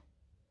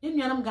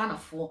Yenuanum Ghana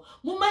for.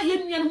 Mumma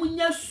yenuanum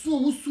nya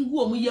sungu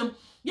omu yam.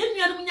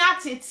 Yenuanum nya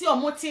tete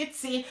omu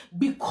tete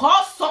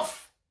because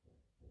of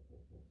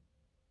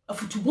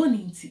afutuboni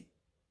nti.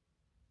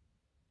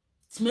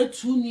 Time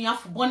tu nua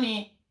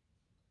afuboni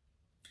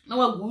na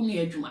wagu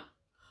nua adwuma.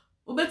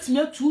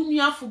 Obetime tu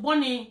nua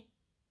afuboni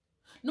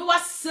na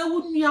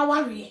wasewu nua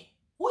ware.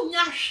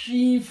 Unya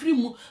hwi free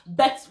mu,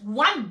 but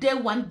one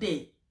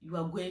day you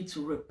are going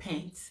to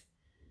repent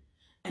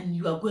and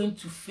you are going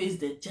to face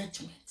the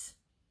judgment.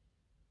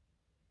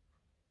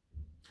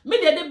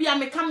 Me de bia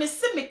me ka me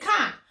se me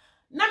ka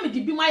na me di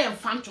bi ma ye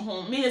mfa nto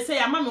ho me say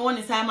ama me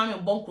woni say ama me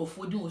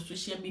bonkrofo di on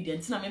social media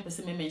ntina me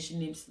pese me mention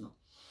names no.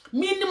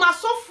 Minima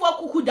sofo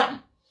akukudam.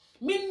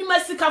 Minima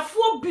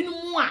sikafo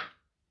binmu a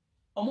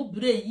omo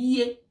bre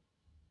yiye.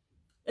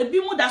 Ebi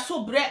mu da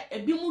so bre,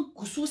 ebi mu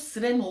kuso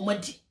sere na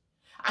omadi.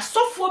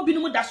 Asofo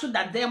binmu da so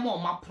da dem o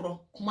mapro.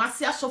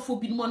 Kumasi asofo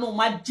binmu na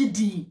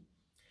omagidi.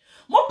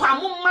 Mo pa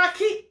mo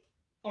marki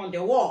on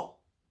the wall.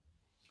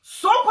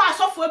 So kwa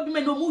asofo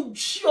binmu no mu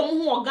ji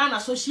omo ho Ghana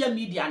social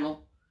media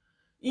no.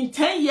 In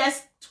 10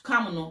 years to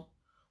come no.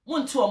 Mo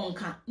nti omo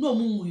nka na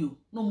omo nwuyo,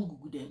 na omo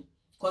gugu dem.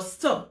 Cause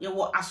still ye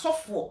wo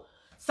asofo.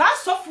 Sa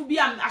asofo bi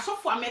am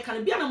asofo America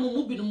bi na mo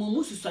mu binmu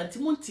mu susanti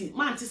mo nti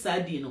ma nti sa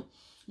di no.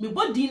 Me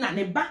body na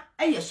ne ba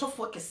eye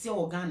sofo kese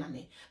o Ghana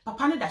ne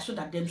papa ne da so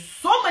da dem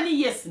so many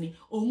years ni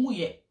onwu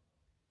ye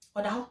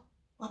oda ho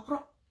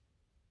wapro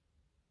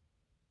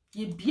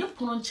ye bie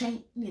pono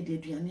nchen ne de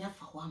aduane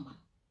afa ho ama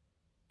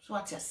so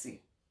ati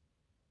ase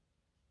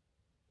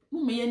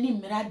mu me ye ni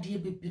mmira de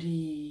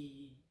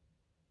bebre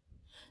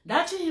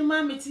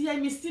Daakyehemaa meti ya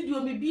mi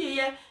studio me bie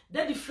ye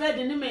daddy Fred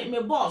ne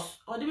me boss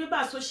o de me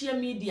ba social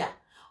media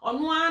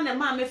ono a na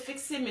ma me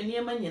fixe me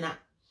niema nyina.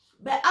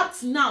 But up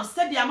to now,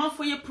 said the amount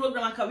for your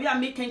program and we are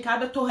making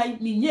cabeto high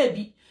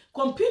ni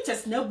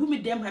computers na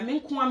gumi dem ha me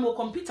nko am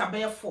computer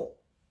be for.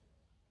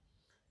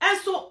 And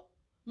so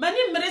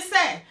many mere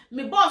say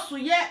me boss so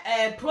ye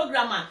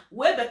programmer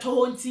we beto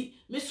ho nti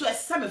me so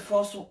esa me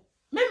for so.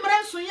 Me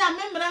mere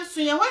nso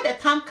ye when the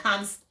time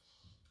comes.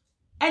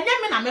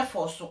 Enye me na me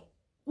for so.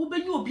 Wo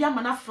benyu obi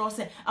amana for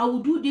say I will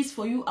do this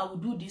for you, I will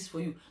do this for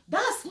you.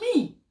 That's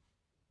me.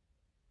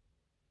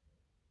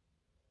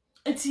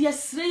 Enti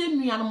yesre ye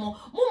nuanmo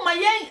mumma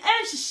yen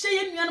enhihye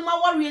ye nuanmo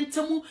aware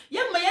entamu ye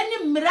ma ye ne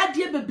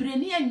mmirade bebre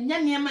ne enya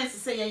ne ma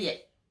nsese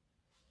ye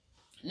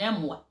na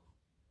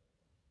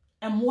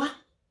emwa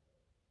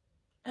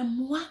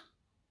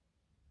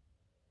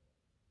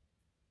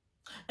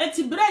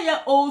enti bra ye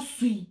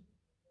osui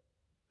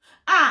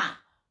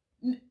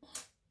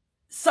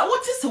so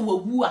what is a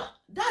wawu a?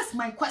 That's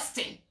my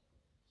question.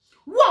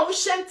 Wo wo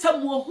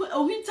hyentamu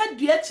ohinta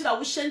dua kira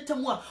wo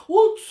hyentamu a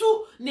wo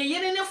tu ne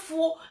yene ne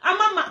fo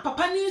amama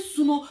papa ne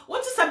nsu no wo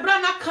ti sabra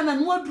na kana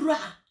no adura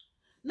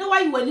na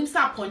wai wanim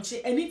sa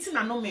ponche eniti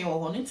na no me wo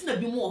ho nti na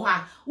bi mu wo ho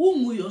a wo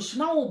nwu yo so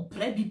na wo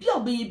bra bibia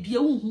obeye bia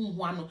wo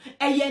hu ano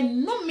eye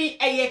no me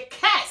eye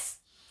curse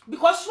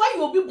because why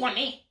you be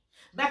bone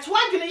but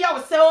why you ya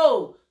wo say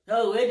oh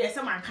we dey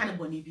say man kan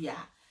bone bia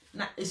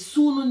na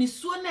esu no ni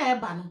suo na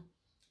eba no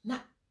na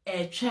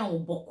twen wo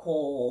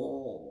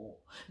boko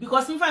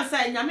because if I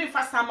say nyame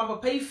fast time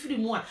papa ifiri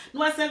mu a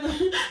no I say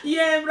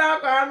yeah bra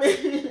kwa me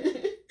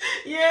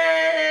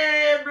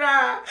yeah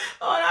bra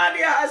ona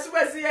dia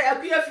asubasi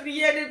Akua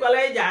Afriyie ni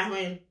gola eja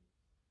hwen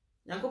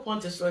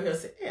Nyankopon te so here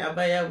say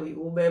abaya we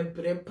wo be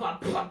bre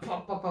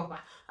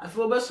papa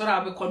afro be soro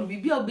abe kon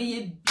bibia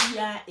obeye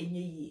bia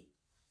enye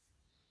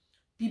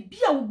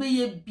bibia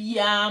obeye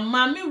bia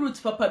mama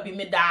root papa bi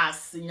me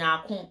das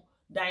nyako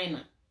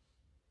dina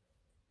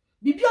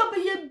Bibi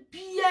obeye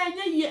bia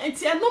enye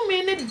enti eno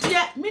me ne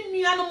dia me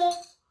nuano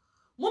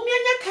mo me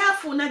enye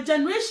careful na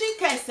generation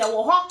curse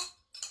wo ho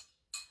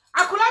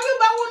akola bi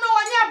ba wo no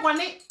onye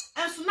abone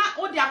enso na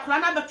wo de akola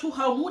na beto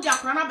ha mu de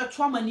akola na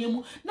beto amane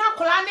mu na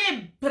akola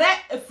na bre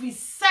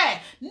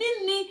afise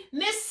nini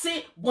ne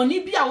se bone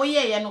bia wo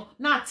ye no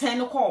na aten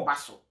ne ko oba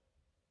so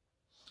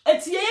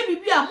eti ye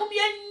bibi a mo me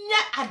enye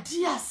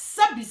ade a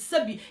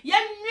sabi ye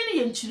nwene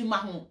ye nchirima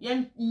ho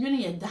ye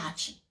nwene ye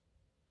daachi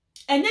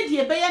enye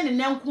die beye ne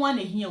nenko a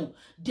na hia o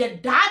de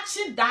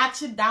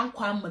daachi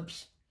dankwa amabi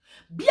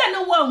bia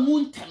na wa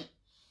nwuntem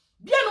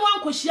bia na wa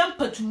nkohia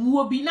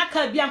mpatuwo bi na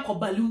ka bia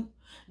nkobalu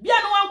bia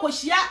na wa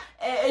nkohia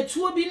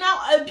etuo bi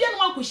na bia na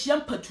wa nkohia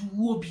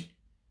mpatuwo bi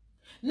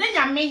ne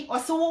nyame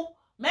osewo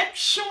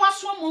metwe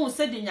waso mo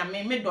se de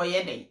nyame me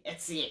doye den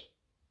etie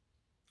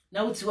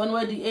na wuti won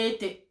wa di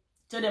 80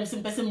 tell them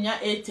simpesem nya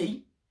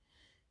 80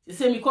 they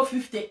say me ko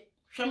 50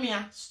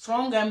 hwemia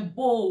strong and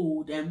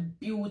bold and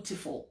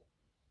beautiful.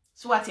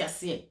 So what you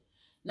say?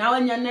 Now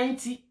when you're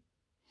 90,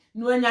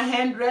 now when you're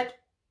 100,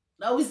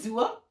 now is the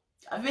what?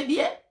 I've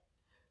idea.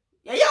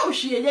 Yeah.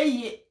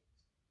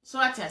 So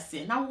what you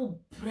say? Now we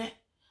break.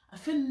 I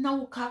feel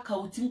now kaka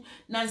utim.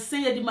 Now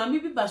say the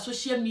mami be by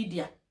social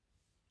media.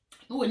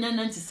 No when you're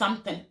 90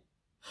 something.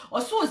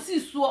 Or so see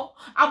so.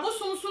 Abo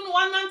soon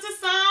 190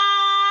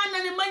 san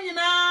and the money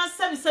na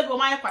 77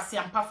 my kwasi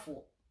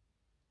ampafo.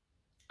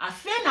 I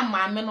feel na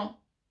mama no.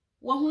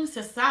 Wahun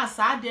se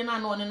sa de na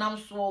no nenam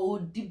so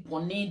odi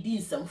bone di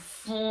nsem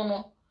fun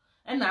no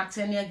e na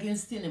atene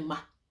against ne ma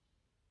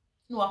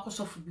no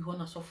akosofu bi ho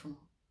na sofu no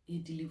e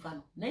deliver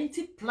no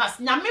 90 plus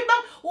nyame ba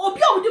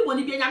obi a odi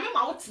bone bi nyame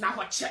ma wo tena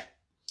ho che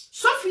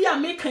Sophia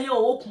make kan ye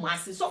o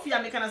kumase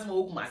Sophia make kan as ma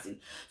o kumase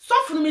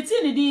sofu no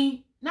meti ne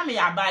din na me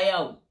ya abaya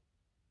o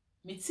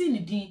meti ne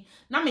din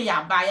na me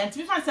ya abaya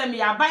ntimi fan say me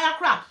ya abaya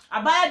kra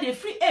abaya dey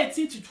free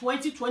 18 to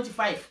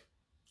 2025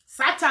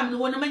 Satam no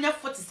wona manya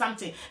 40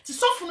 something. Ti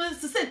sofu no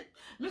say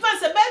me fan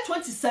say be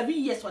 27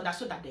 years or that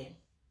so that dem.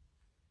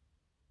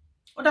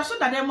 Or that so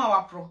that dem ma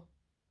wapro.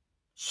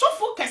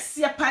 Sofu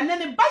kese pa ne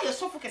ne ba ye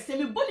sofu kese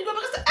me boni do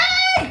because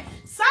hey!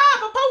 Sa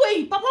papa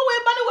we ba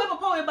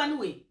no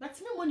way. But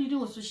me money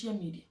do on social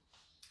media.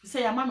 You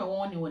say your mama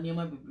won ne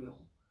ma bebre ho.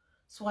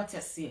 So what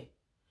you say?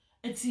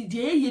 Enti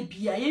de ye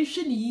bia ye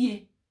hwe ne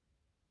yie.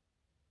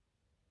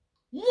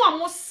 Mu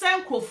amo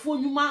senkrofo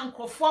nyuma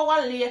nkrofo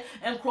awale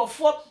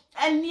enkrofo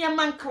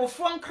eniema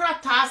nkrofo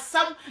nkrata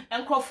asam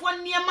enkrofo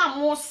eniema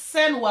mo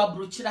sen wa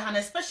Br0kɛn ha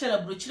especially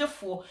Br0kɛn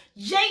fo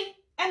yen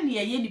ene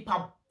ye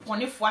nipa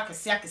ponefo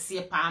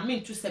akese pa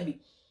mentu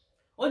sabi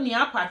oni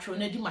apatro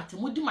na di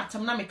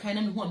matem na mekan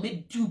na me ho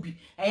medubi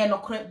eye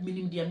nokora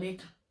minim de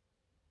America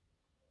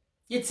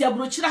yeti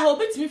Br0kɛn ha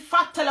obetimi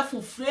fa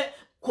telephone frɛ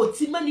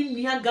kotima ni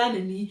nua Ghana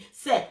ni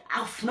se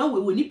afna we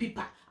woni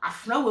pipa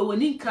afna we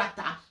woni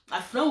nkrata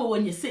afna we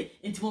woni se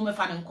enti mo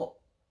mefa ne nko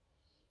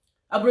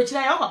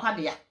Br0kɛn ya papa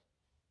de ya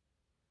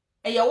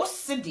eye wo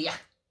se de ya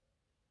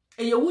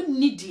eye wo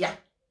ni de ya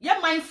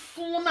ye man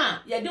fun na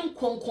ye de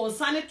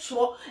nkonkonsa ne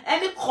tro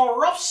any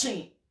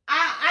corruption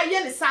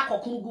aye ne sa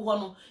akokun gu ho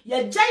no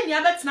ye gyan ne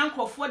abetena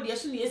nkrofo de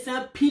so ne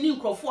yesan pini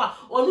nkrofo a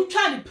onu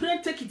twa ne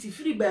print ticket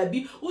free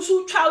baabi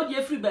usu twa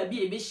de free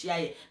baabi e be hia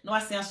ye na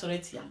wasen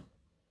asoreti am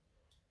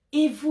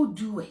evil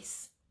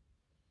doers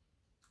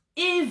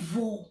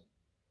evil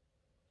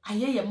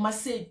aye ye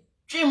mase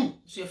twim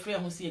so ye free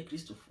ho se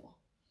Christopher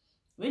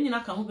we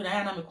nyina ka ho bi na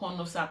ya na me kon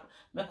no sap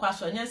me kwa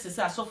so nya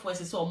sese asofo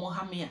sese o mo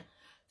ha me a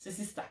se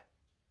sister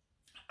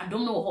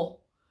adom no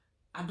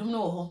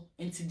ho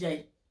enti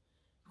jai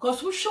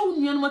because we show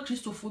nuanuma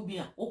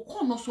Christophobia o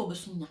kon no so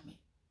obesu nyame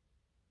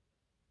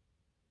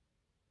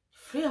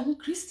free ho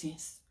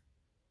Christians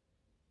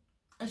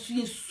asu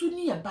yesu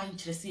ni ya ban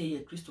kire se ye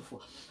Christopher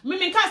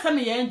me ka sa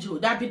me ye angel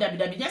dabi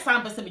just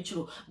am pese me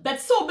chiro but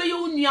so be ye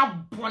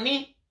onua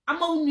bone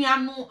ama onua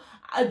no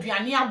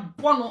aduane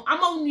abono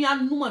ama onua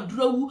no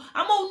madurawu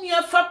ama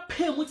onua fa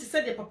pemu ti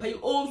se de papa yi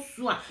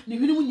osu a ne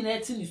hwenu nyina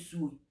eti ne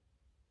suo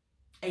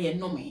eye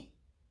nome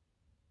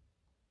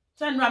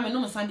so nra me no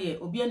msa de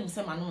obi anim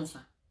se ma no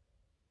msa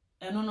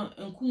eno no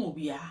enkum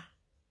obi a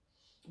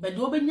but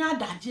do obenya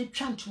adagye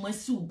twa ntoma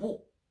si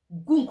ubo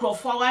gu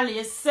nkrofo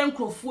awale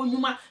senkrofo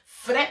nyuma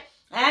fre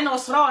na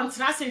osoro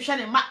ontena se hwe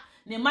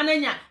ne ma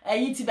nanya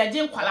yiti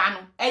beje nkwala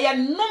no eye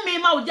nome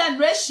ma o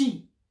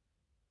generation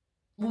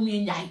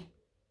mumi nyai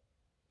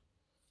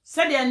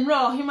se de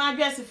nro hima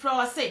adwese fro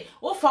o se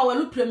wo fa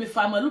walu premi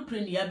fa malu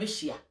preni ya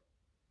behia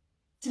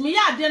timi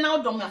ya ade na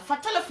odom ya fa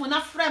telephone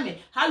na fra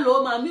me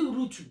hello ma mi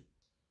rutu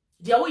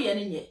dia wo ye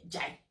ne nye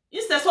jai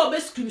instead so be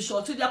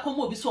screenshot dia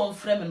komo obi so on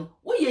fra me no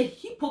wo ye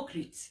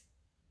hypocrite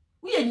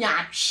wo ye nya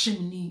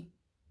atwemni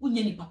wo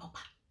nye ni papa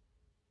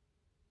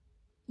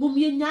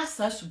mumye nya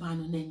sa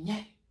subano na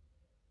nya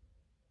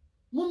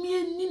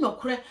mumye ni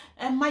nokre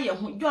ma ye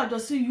ho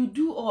God say you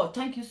do all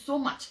thank you so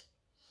much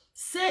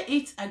say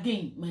it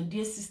again my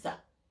dear sister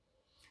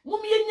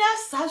mumye nya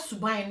sa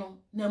suban no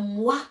na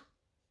moa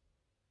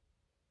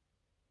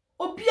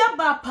obia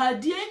ba pa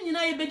die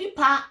nyina ye bedi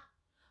pa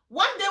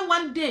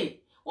one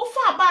day wo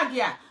fa bag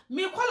ya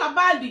me kola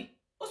bali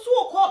osu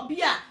okọ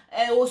bia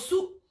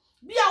osu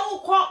bia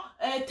okọ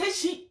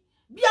tashi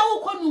bia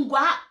okọ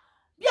nungwa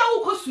bia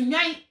okọ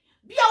sunyan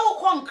bia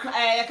okọ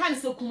kan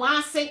se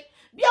Kumase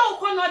bia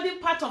okọ northern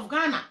part of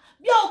Ghana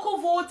bia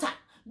okọ Volta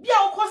bia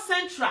okọ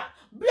Central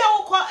bia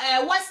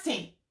okọ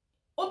Western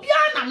obia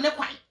nam ne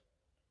kwan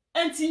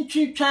enti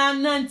ntwitwa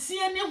na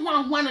ntie ne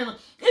hwanhwan no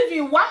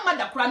even one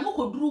mother kra no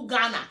koduru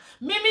Ghana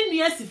mimi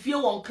nua sifie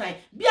won kran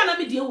bia na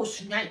me de wo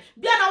sunyan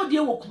bia na wo de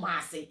wo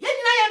Kumase ye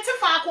nyina ye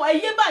ntefa akọ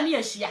aye ba ne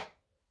ahia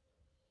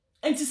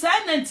enti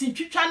sa na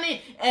ntwitwa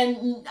ne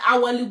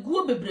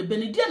awaliguo bebrebe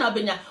ne de na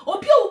benya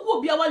obia wo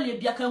obia wale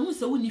bia kan hu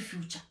se wo ni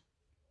future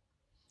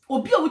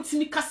obia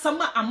wotimi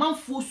kasama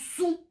amanfo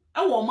su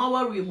e wo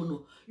maware mu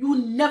no you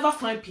will never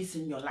find peace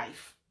in your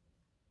life.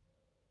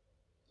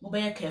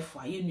 Mobile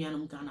careful, you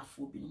know, Ghana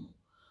for being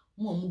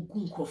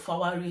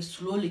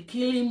slowly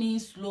killing me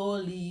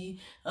slowly.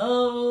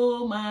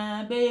 Oh,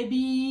 my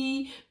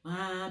baby,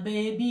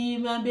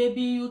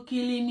 you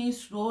killing me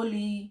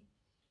slowly.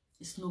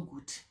 It's no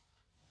good.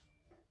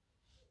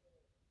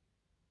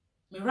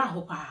 Mera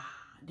hopa,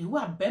 the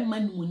way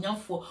Berman munyan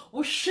for,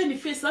 oh, shiny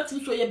face,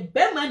 that's so ye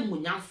Berman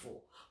munyan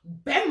for,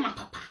 Berman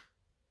papa.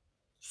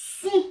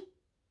 Soon,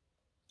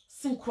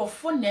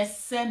 synchrophone,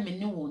 send me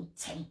no one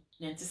time,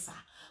 Nantisa.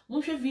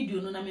 Monshe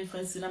video no na me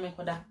fancy na me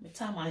koda me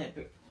time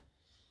ayebe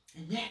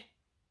enye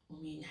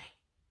omi nyai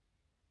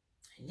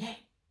enye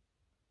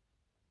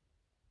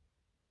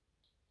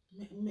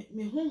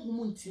me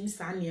honhom ntimi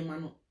saa niema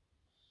no.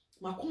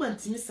 Makoma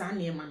ntimi saa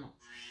niema no.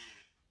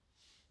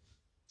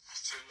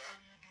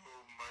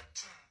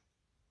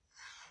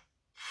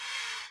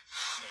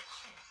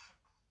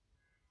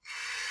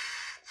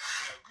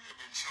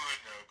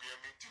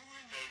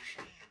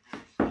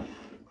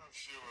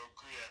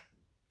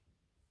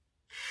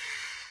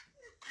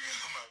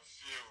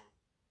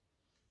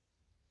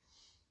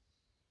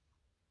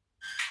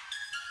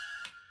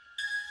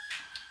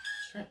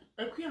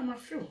 Akua ma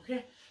feel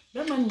okay.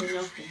 Be man me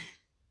yafo.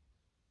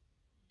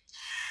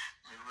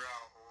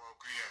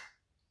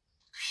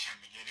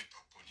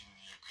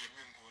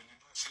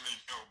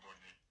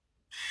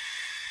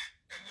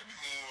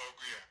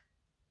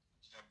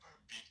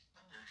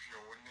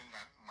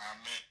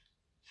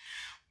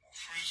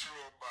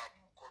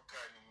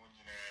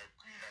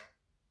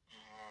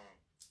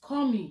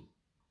 Call me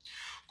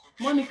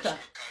Monica.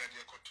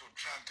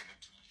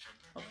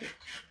 Okay.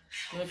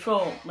 Me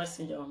throw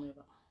messenger on me.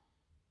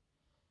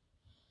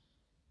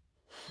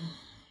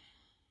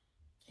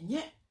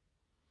 Yeah.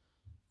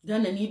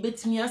 Gana ni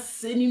betimi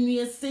ase ni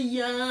nua se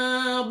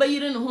ya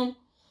bayire ne ho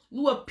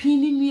no wa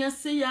pini nua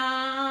se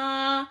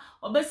ya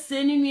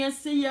obese ni nua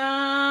se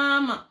ya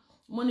ma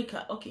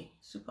Monica. Okay,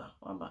 super.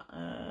 Waba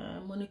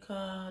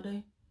Monica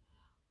dey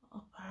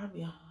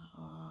Parabia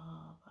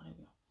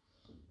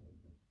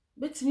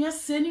betimi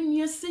ase ni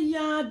nua se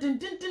ya din.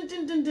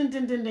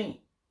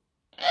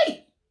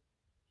 Hey,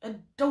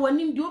 da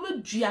wani ndi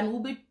obedua no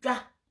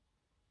obedwa.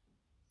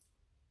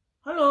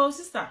 Hello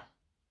sister.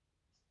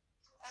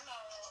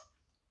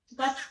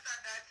 That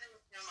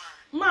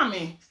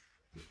Mommy.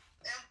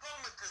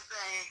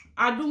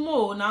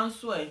 Adumo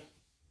nanso e.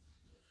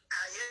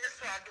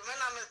 Yes,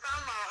 Adumana me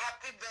sama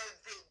happy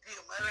birthday dear.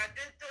 I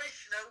didn't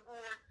wish na go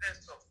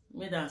person.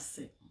 Me that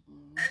say.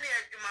 Any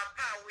Aduma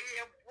pa we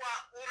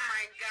oh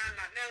my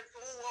Ghana na so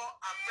wo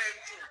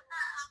abenti.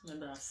 Me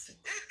that say.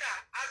 Sister,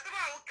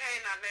 asema okay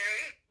na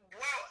Mary,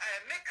 wow,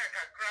 make a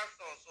cross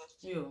also.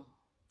 Yo.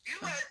 You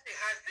her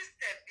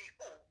sister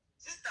people.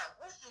 Sister,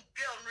 who's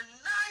girl,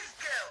 nice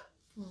girl.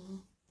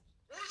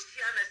 Who's she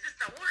and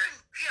sister?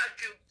 Wouldn't be a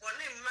good one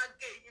in my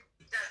game.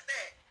 Just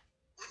say,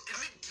 with the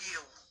mid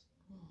deal.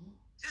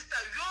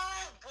 Sister,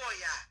 your boy,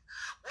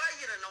 why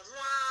you don't know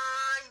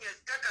one? Yes,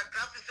 Kaka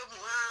graphic of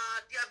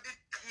one, dear big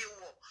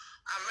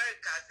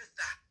America,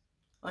 sister.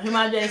 Oh, him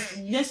are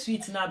just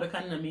sweet now, but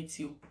can I meet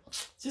you?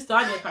 Sister,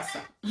 I just pass.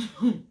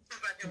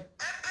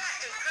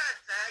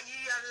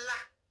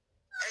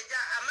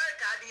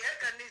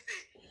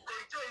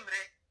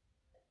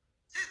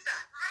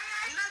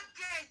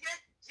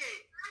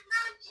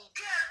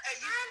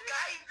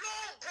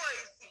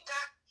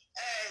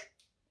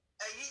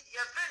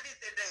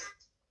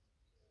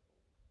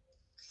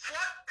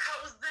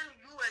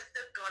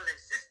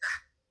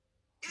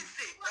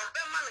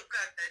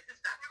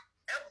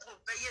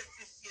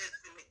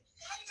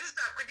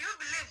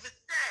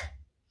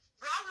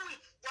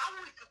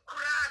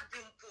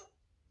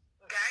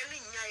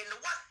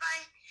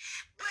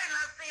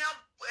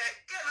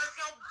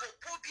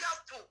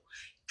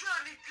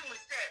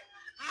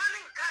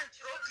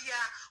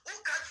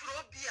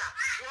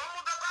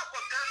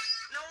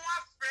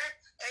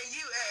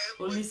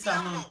 Olisa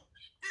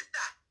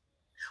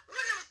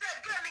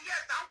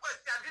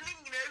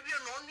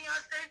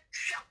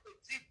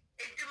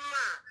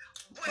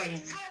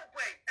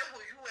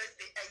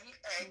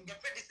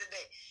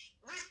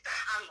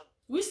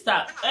we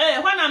start.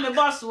 Hey, when I'm a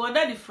boss, what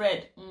daddy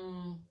Fred?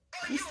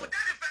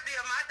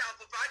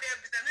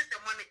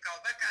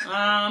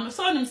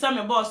 So him say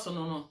me boss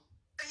no.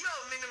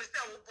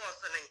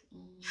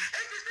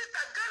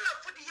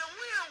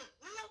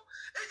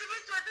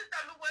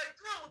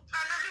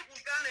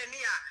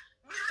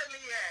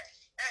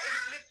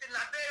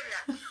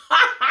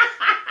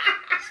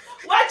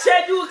 What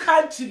you do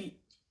country?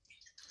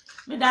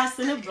 Me that's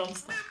in the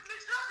Bronx.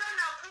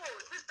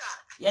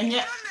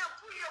 Yeah.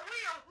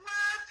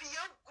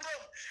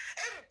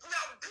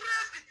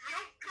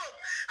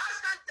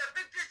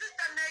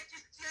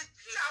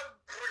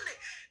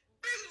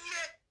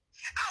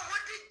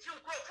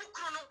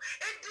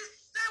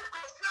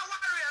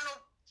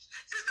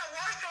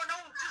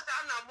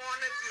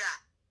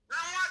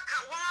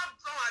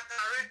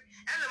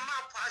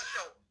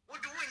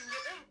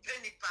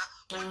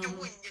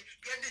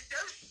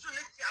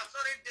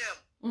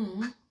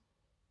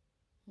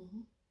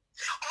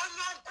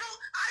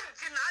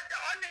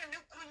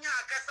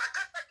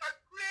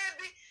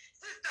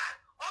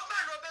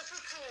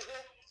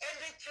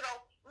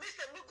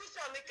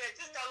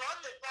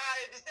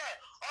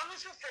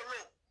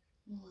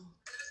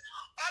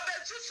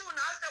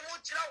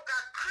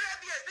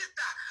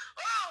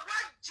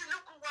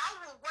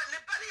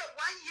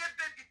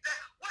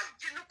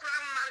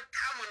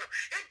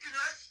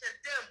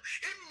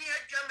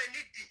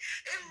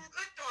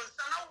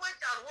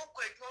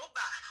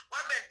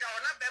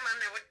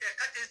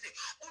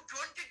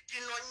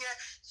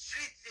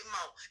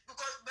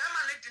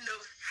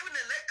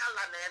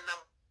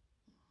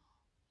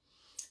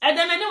 And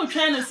then I know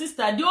trying to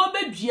sister, the old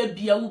baby,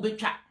 be a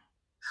ubeka.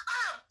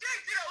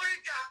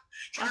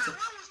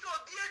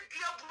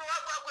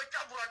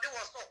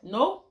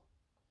 No.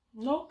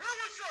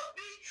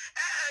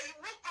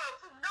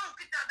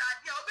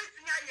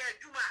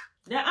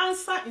 The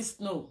answer is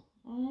no.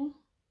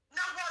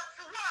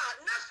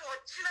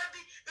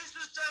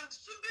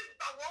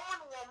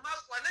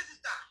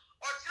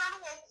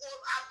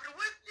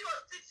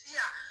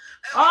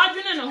 Oh,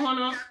 you know,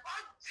 honor.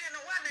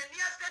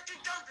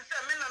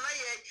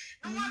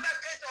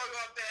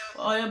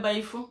 Oh, you're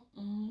baiful.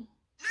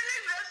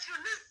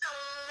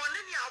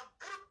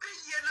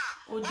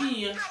 Oh,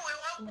 dear.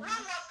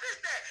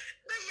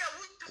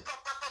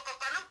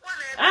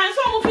 And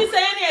some of you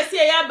say, any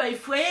say, I by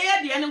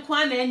Freya, the end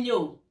one and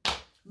you.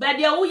 But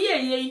the old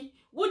ye,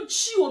 would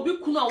she will be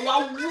kuna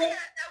war?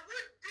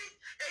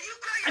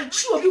 And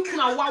she will be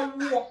kuna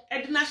war,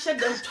 and not shed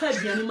them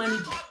 12 years money.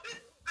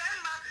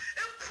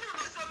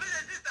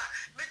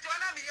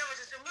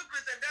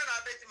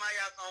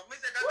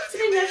 What's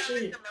in your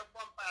shade?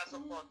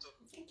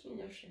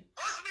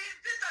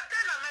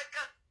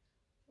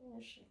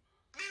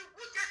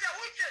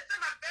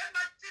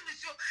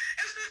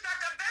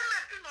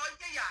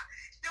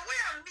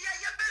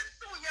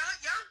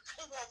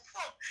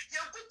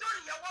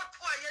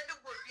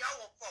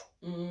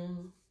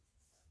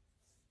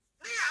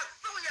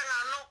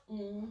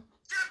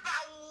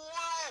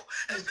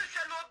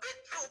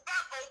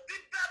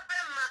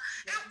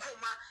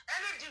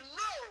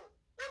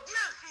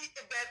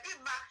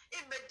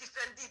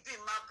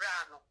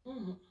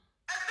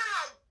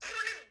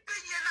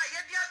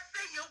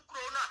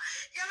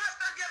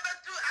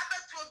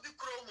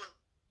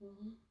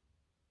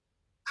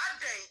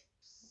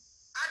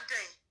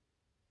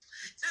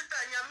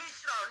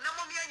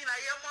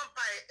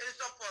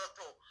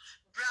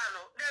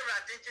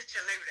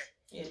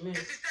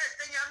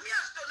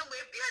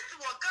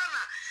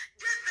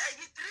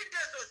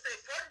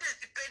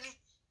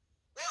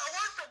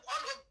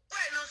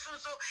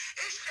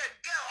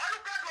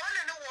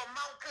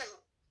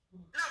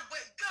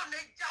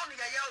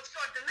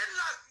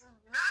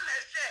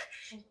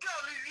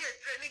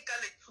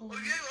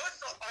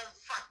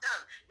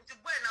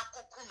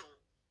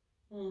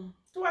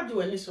 What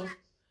do I so?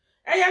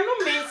 I am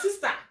no man,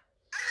 sister.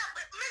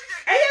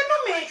 I am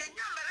no man.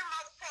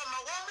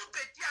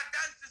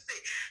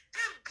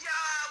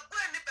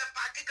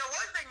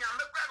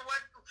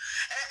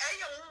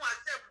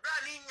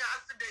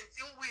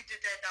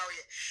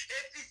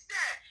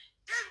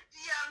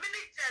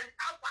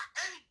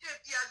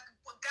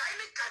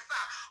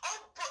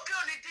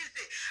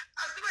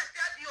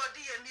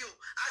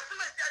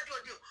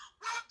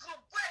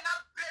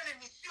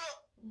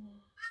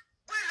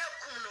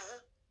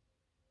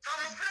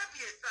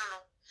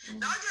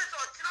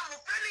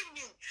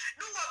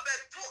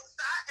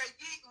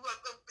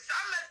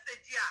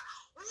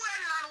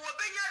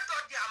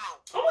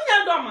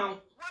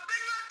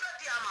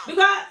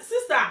 Because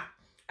sister,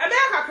 I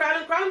beg a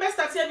crown best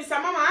at service.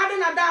 Mamma, I don't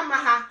know that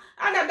maha.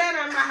 I don't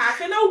know maha.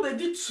 Can I be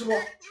did so?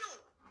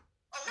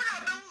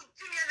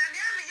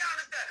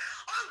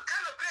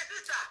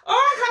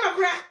 Oh, kind of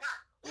crap.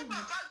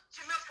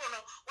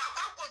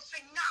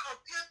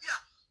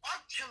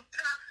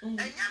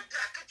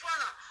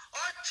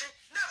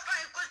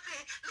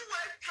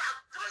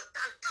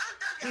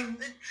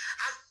 Amen.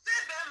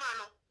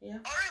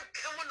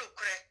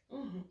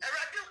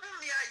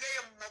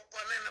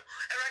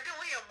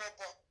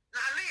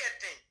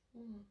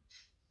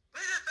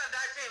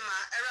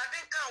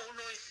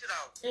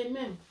 Amen.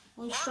 Amen.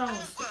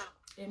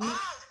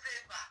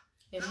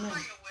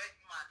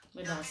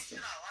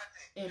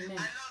 Amen.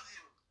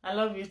 I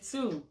love you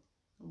too.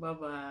 Bye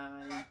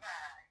bye.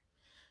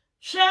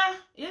 Share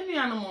any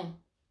animal.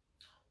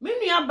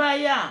 Many are by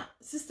ya,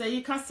 sister.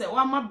 You can say,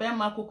 "One my bear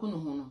my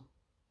cocoon."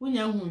 When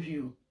young who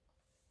you.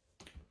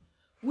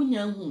 When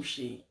young who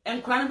she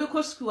and crying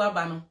because school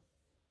abano.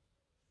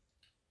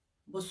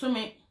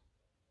 Bosumi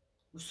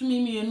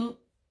me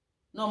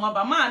no my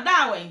bama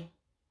that way.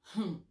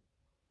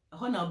 I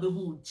wanna be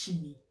who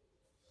chimney.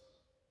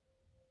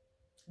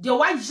 The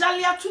white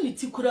jalia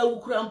tunity kura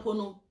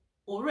ukrampono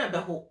or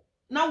rebel.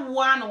 Now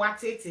one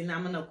what it in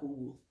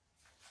Amanako.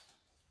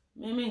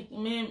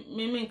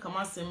 Me come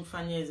as some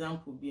funny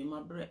example be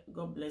my bread.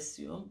 God bless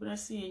you.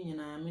 Bless you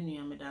and I mean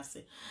you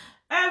say.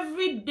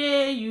 Every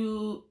day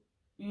you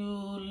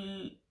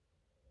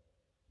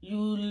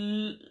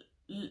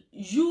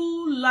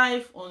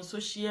live on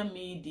social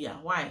media.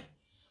 Why?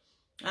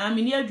 I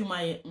mean here do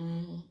my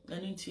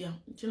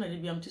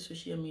to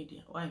social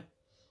media. Why?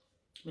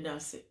 Me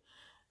that say.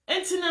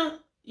 Entina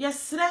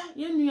yesre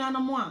ye nuana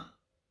mo a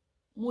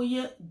mo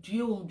ye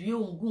duo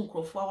gun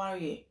krofo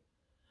aware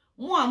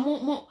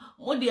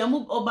mo de am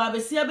oba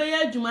besi abeye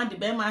adwuma de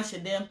be ma hye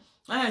dem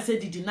I say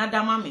didi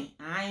nada mame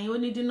I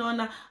oni di no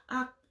na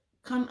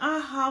can I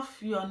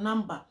have your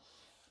number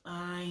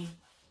I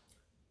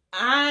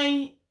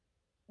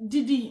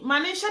didi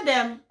manisha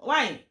dem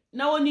why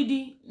na oni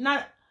di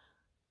na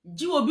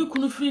ji obi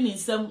kunu free ni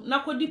nsam na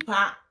kodi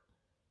pa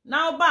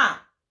na oba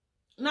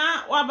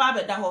na waba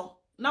beda ho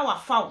na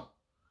wafaw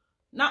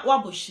na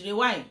wabushire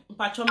why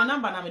mpacho me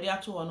number na me de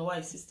ato no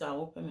why sister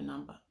open me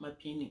number my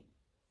pin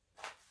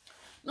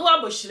No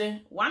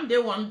aboshire, one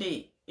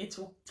day it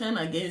will turn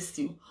against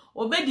you.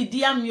 Obedi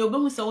dia mi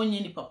obehu se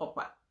wonye ni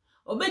papa.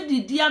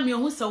 Obedi dia mi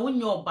ohu se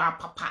wonye oba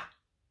papa.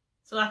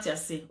 So that you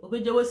say,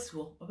 obeje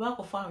wasiwo, obe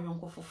akofa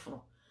yonko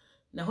foforo.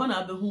 Na ho na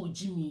abehu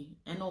ujimi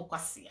ene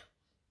okwasea.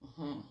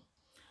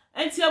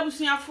 Enti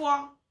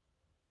abusuafo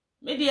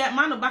me de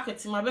man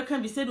bucket ma be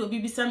kan bi se do obi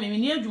bisa me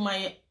ni adwuma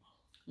ye.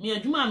 Me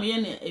adwuma me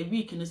ye na a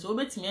week ne so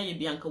obetimi aye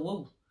bianka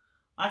wawu.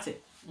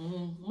 Ate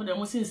mo de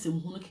mo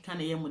sinsem hu no keka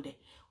na ye mo de.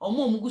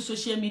 Omo omugu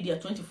social media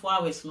 24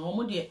 hours no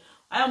omo de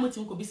ayo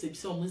mutim ko bisa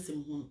bisa omo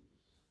nsem hu.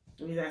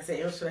 We can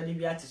say also that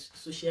be at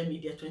social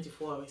media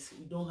 24 hours.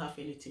 We don't have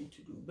anything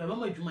to do. But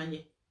mama adwuma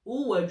ye.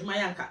 Wo adwuma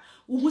yanka.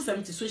 Wo hu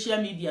sam ti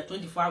social media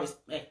 24 hours.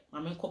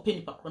 Mama ko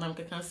peni pa ko na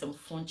mkeka nsem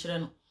fon kire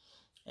no.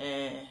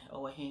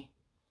 Owo he.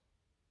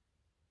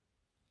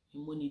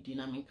 Money di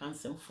na mkeka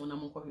nsem fon na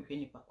mko hwehwe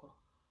ni pa ko.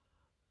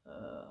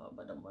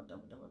 Badam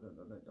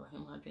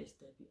him address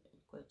there be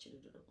ko kire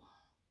do.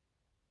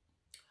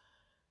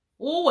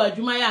 Wo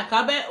adwuma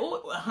yanka be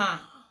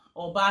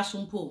oba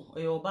sumpo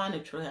oba na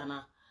twere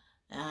ana.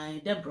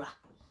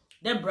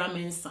 Debra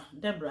mensa.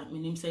 Debra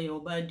minim say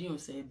oba din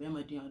say be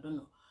ma din I don't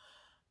know.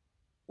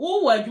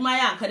 Wo adwuma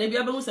ya aka de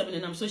bia be hu se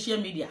na social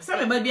media. Say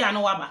me ba bia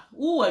no waba.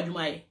 Wo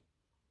adwuma ye.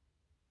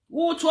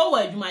 Wo to wo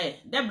adwuma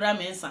ye. Debra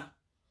mensa.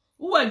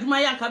 Wo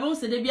adwuma ya aka be hu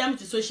se de bia me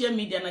social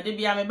media na de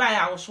bia me ba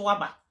ya wo so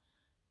waba.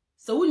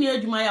 So wo ni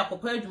adwuma ya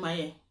kopa adwuma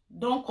ye.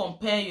 Don't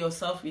compare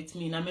yourself with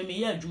me na me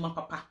ye adwuma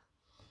papa.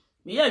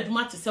 Me ye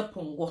adwuma te se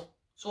pongo.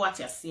 So what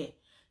you say.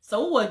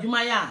 So wo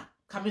adwuma ya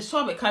kame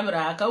so be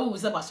camera ka wo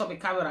ze ba so be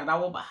camera da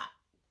wo ba ha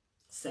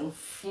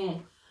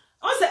semfun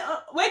o se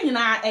we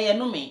nyina eye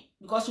no me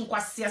because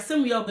nkwase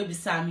asem ye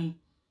obebisa mi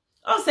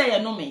o se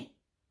ye no me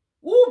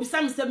wo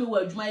bisa mi se mi wo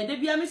adwuma ye de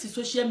bia mi si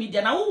social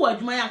media na wo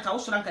adwuma ya nka wo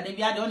soro nka de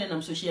bia de on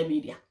nam social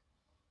media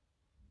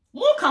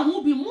mo ka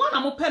ho bi mo na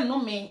mo pe no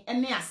me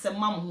ene asem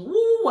ma mo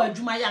wo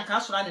adwuma ya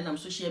nka soro nam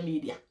social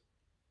media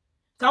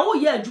ka wo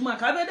ye adwuma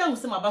ka be da hu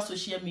se ma ba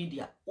social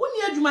media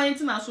woni adwuma yin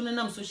tina so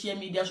nam social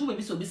media so be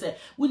bi se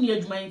woni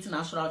adwuma yin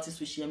tina so out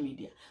social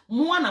media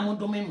mo na mo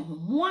dome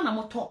mo na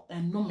mo to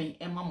enome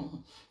ema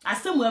mo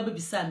asem wa be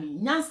bisa mi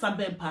nyansa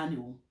be mpa ne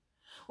wo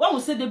wo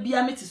se de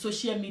bia me ti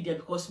social media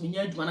because me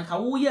nya adwuma na ka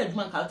wo ye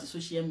adwuma ka out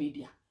social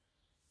media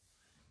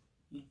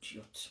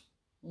idiot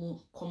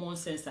common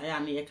sense aya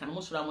na ye kan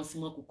mo so ra mo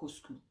sima kokko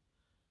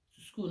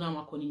school na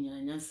makoni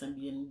nyansa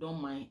bi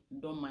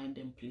don't mind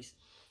them please.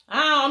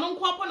 Onu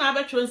nkwapo na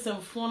abetwe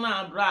nsemfo na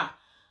abra.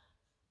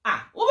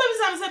 Wo be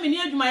bisa me se me ni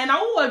adwuma ye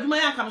na wo adwuma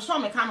ye aka me so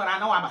me camera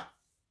na waba.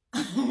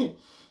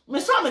 Me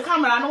so me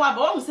camera na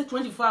waba. Wo say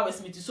 24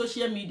 hours me to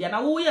social media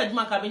na wo ye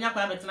adwuma ka benya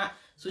kwa betena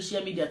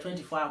social media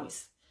 24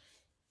 hours.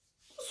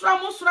 Sura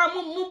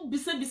mo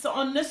bisa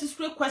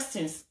unnecessary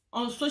questions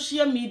on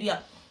social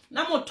media.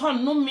 Na mo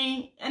ton no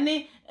me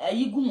ene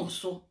yigu mo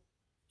so.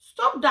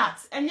 Stop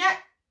that. And yet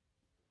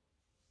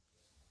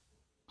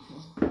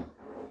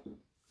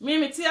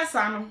me tia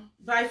sano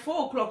by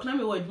 4 o'clock na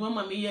me wa adwuma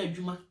ma me ye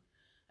adwuma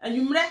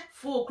anwumre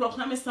 4 o'clock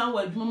na me san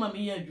wa adwuma ma me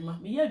ye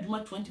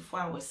adwuma 24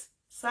 hours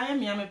say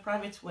me am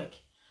private work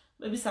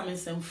baby some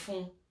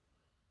nsemfon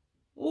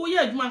wo ye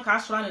adwuma ka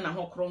asora ne na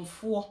ho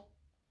kromfo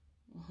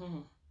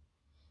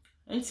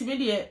enti me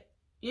de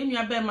ye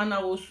nua be ma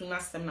na wo su na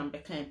sem na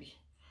bekan bi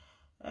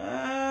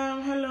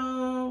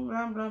hello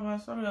blah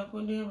sorry I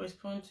couldn't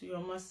respond to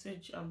your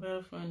message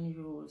about when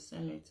you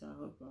send it. I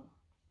hope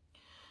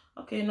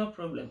okay, no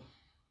problem.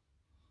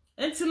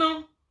 Enti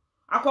no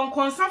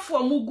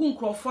akonkonsafo mu gu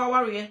nkrofo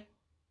aware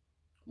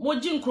mo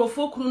ji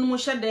nkrofo kunu no mo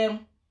hyedem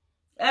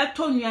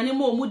to nuane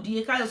mo mu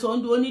die ka so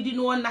ndo oni di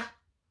no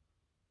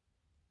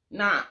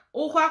na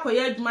wo kwa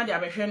akoya adwuma de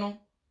abehwe no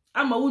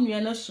ama wo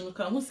nuane asun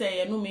ka hu se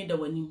ye no me da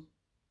wanim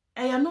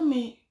eya no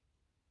me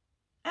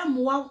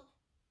emwa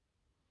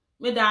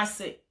me da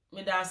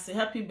ase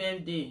happy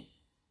birthday.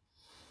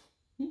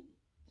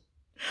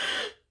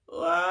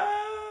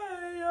 Wow.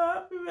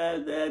 Happy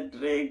birthday,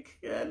 drink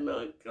and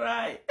not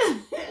cry.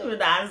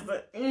 That's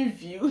the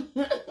interview.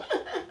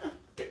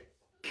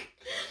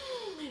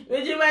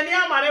 When you money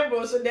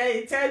am so there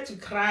you tend to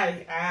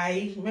cry.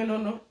 Me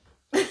no.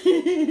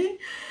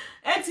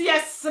 Et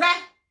yes,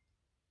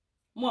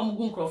 mo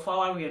amugun krofo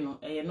aware no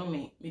no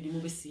me di mo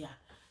besia.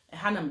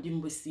 Hanam di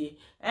mo besie.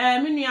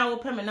 Me nua wo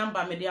pe me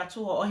number me di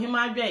ato ho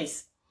ohima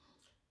advice.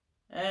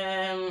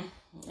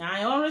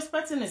 I all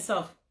respecting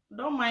himself.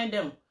 Don't mind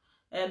them.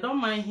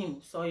 Don't mind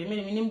him. So you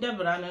mean him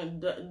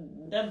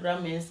Debra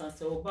mensa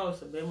so about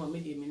so be mo me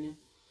di menim.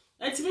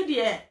 Enti me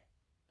de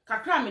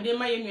kakra me de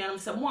ma ye nuanam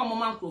se mo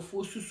amoma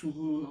nkrofo susu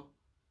hu no.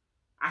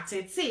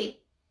 Atete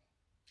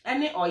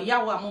ene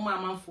oyawo amoma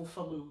amanfo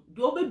fam no.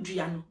 De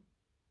obedua no.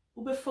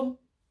 Obefam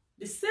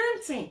the same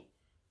thing.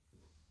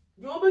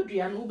 De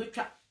obedua no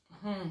obetwa.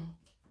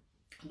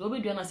 De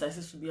obedua na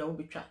sase su bia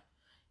obetwa.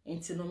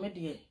 Enti no me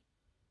de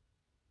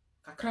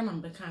kakra na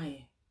mbeka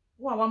ye.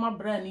 Wo awama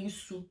bra na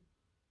isu.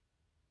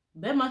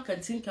 Bema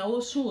kantinka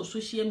wo so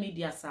social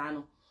media saa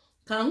no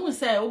kan hu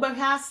say wo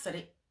behwe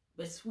asere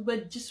but wo be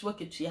jiswa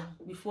ketua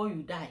before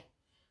you die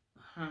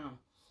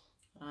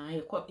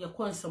You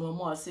call some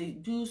more say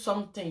do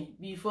something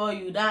before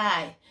you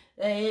die.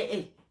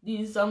 Hey,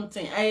 do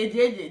something.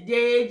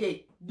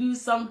 JJ, do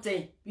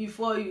something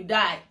before you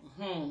die.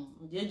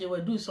 JJ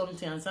will do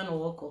something and son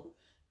walk up.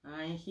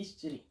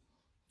 History.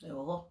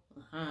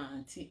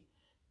 Auntie.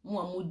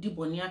 Mo di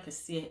boni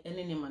akese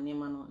ene ne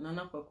manema no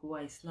nana kwaku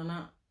wise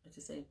nana it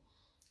say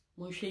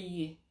mo hwe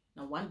yie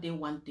na one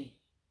day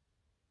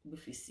be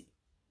fisi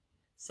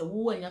so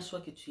wo anya so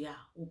ketua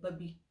wo ba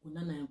bi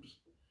unana bi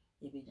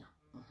ebenya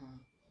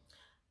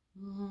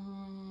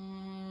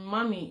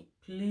mommy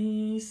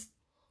please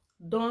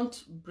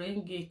don't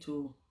bring it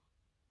to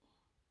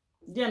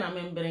dia na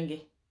me bring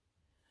it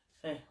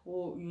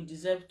you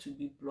deserve to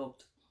be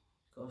blocked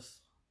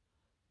because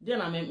dia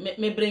na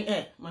me bring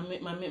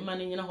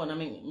mani nyina ho na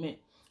me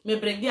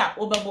bring ya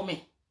obabo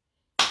me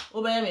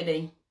obaya me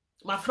den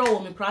ma fra wo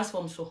me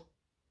platform so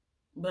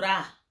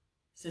bra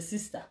se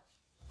sister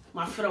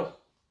ma fra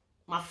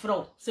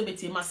se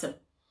beti masem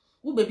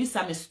wo baby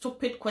sa me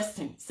stupid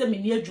question se me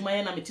ni adwuma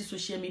ya na me ti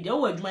social media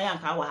wo adwuma ya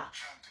nka wa ha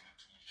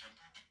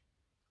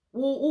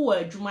wo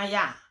adwuma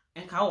ya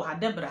nka wa ha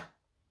debra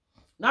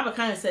na be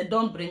kan say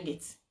don't bring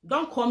it,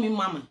 don't call me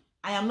mama,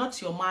 I am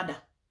not your mother.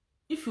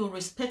 If you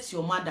respect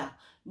your mother,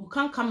 you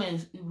can't come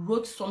and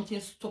wrote something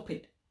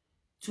stupid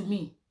to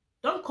me.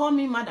 Don't call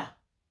me mother.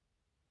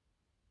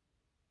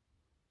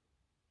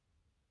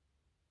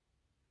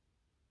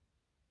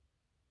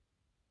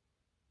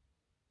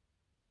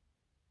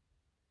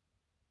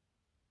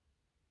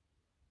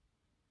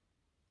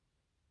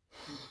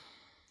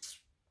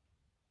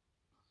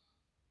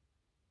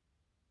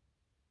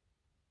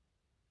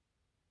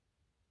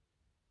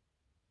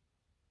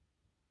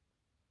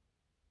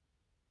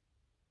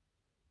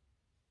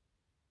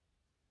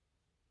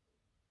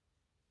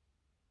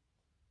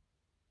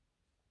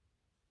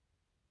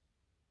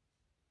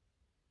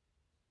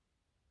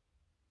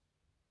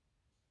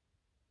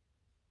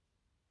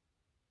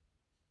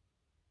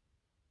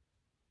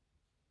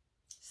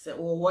 Say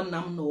one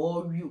nam no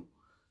all you.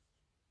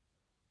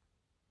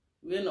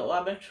 We know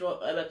I bet you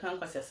I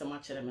can't pass as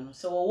much.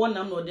 So one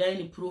nam no there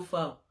any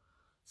profile.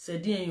 Say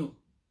den you.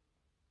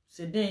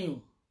 Say den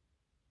you.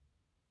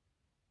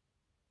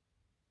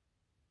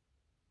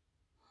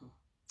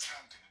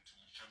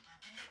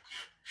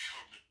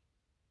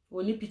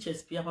 Only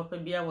pictures pia papa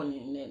bia won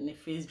ne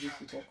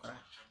Facebook ko kra.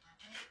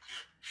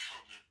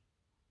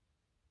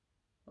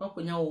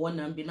 Okonya wo one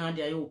nam bi na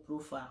dia your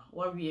profile.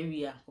 What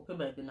we are ko pe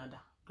ba bi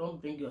nada.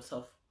 Don't bring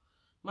yourself.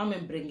 Mama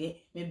bring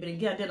it. Me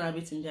bring it. Then I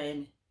bet him there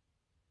me.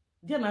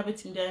 Then I bet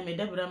him there me.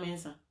 Debra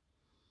mensa.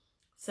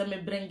 Se me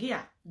bring it.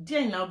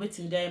 Then I bet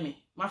him there me.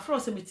 My fro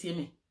se bet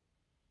me.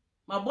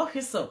 My boy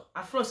himself.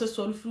 I fro se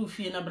so free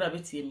fee na bra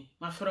bet me.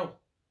 My fro.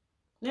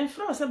 Then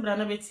fro se bra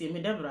na bet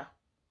me. Debra.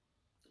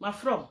 My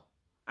fro.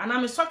 And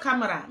I me so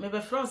camera. Me be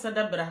fro se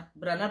Debra.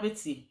 Bra na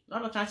bet me.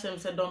 No be catch him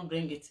say don't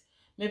bring it.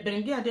 Me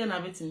bring it. Then I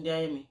bet him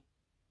there me.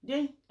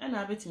 Then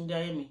I bet him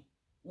there me.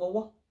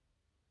 Wo.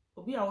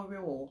 Obi a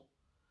wo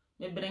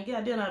me brengi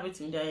ade na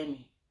betim dia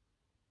me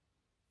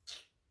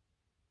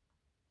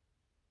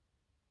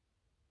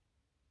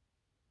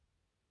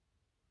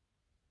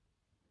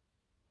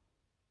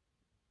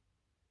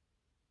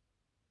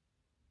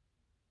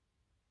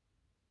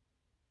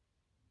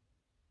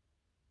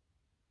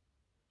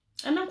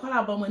ena kwala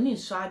abamani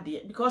nso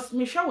ade because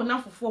me hwa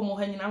wona fofo mo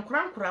hanyina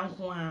nkura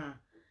nko a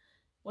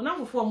wona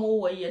fofo mo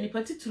wo yi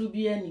nipa tituru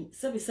bi ani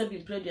sebi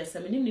predia se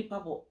menim nipa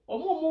bo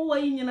omo mo wo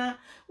yi nyina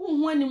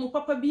wo ani mu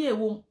papa bi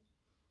ewo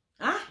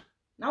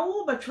na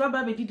wo betwa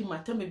ba be didi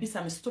matter me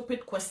bisa me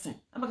stupid question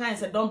abaka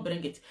say don't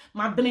bring it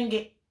ma bring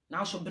it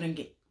now so bring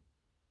it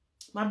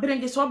ma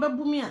bring it so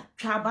bebu me a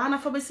twa ba na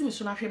fa besi me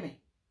so na hwe me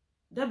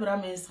Debra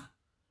mensa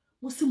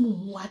mo si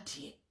mu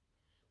ade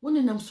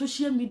woni nam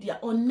social media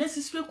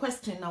unnecessary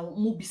question na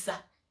mo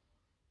bisa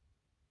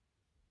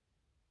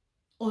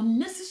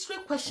unnecessary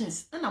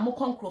questions na mo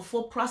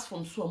control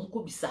platform so mo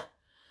ko bisa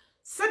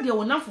said ye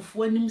wona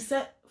fofo anim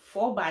se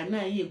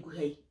 4x9 ye gu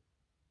hai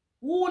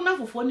wo na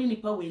fofo ni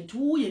nipa we nti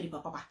wo ye nipa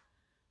papa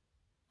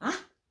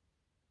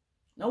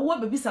na wo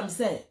baby sam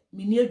say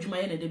me ni adwuma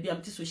ye na da bia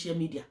mti social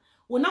media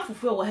wo na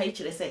fofo e wo ha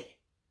kire say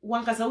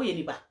wankasa wo ye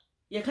nipa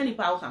ye ka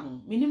nipa wo ka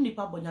ho me nim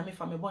nipa bonya me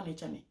fa me bon e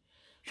chame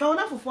hwa wo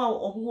na fofo a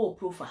wo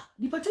profile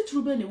nipa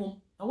tituru be ne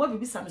wom na wo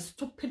baby sam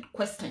stupid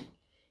question.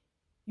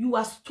 You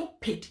are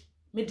stupid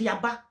me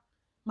diaba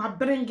ma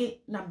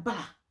bringe na ba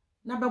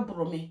na be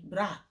bro me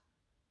bra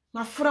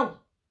ma fro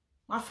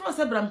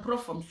se bra mpro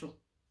from so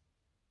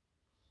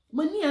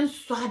mani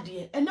enso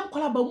ade ene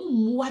kwala ba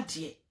mu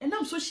ade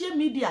enam social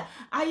media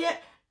aye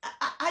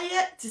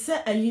ti se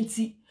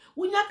ayinti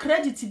wonya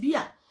credit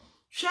bia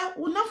hwe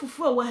wona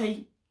fufu a wa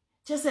hai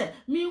che se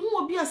mi hu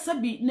obi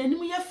asabi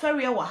nanim ye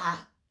fere wa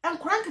ha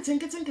enkora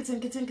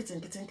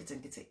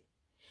nketen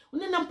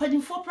wona nam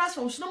padinfo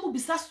platforms na mu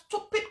bisa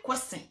stupid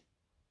question,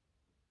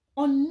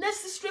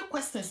 unnecessary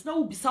questions na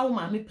wo bisa wo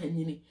ma me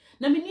panyini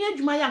na me ni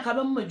adwuma ya nka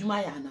ba mu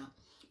adwuma ya na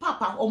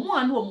papa omo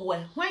anu omo we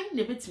hwan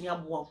na betimi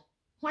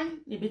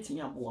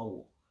aboa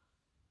wo.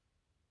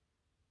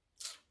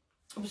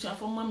 Obusua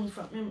for ma me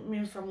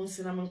fra mo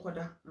nsina me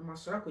nkoda na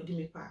masora kodi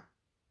me pa.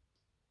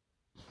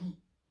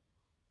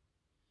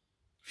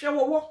 Hwe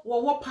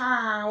wo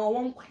pa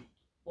wo nkwan.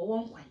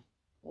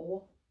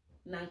 Wo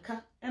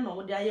nanka ena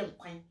wo de aye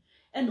nkwan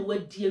ena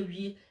wadi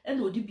awie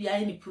ena odi bia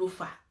aye ni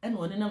profile ena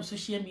one nam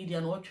social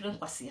media na wo twere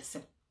nkwase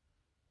yesem.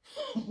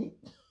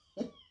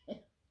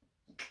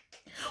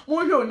 Mo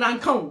hwe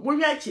nanka wo mo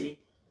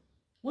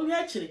hwe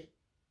akire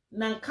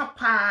nanka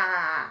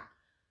pa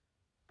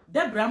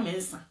Debra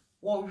mensa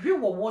wo hwe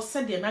wo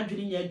se de na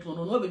dwere nya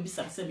adwuma no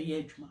obebisa se me ya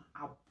adwuma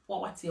aboa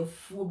wate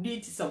afuo bi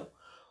ti se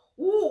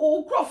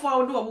wo krofo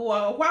wo do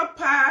wo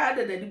pa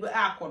de bi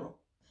akono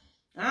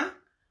ha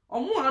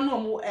omo anu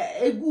omo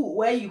egu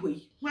wayi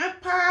hoi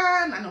hwan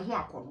pa na ne ho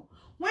akono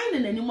hwan ne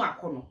nani mu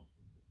akono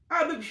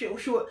a be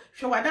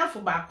hwe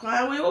wadafo ba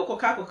kwa we wo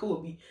koka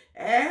obi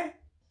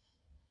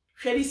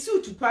hwe di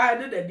suit pa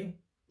de di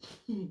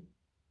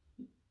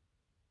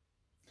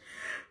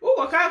wo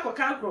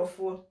koka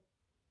krofo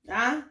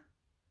ha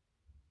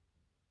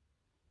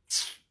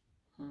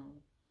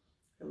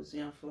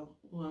Obusua for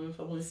mo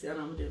fa mo nsia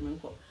na mo de me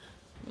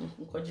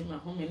nko jima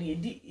ho me ne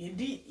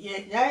yedi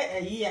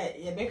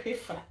ye behwe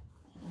fra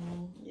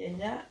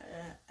yenya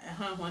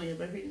ha ho ne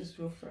behwe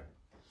nsuo fra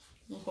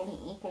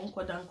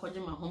nko da nko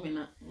jima ho me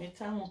na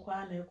meta ho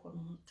kwa na ekọ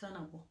no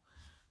tanabo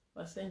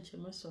wasenche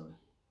me sorry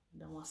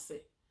da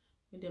wase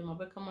me de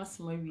mabeka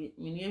masema wie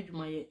me ne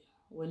adwuma ye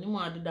wani mu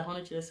adeda ho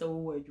no kire se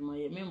wo adwuma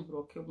ye me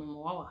Br0kɛn me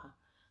wa ha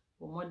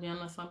wo modern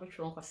na san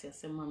behwe nkwase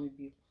asema me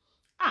bio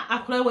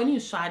akora wani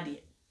nso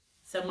ade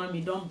se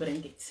mami don't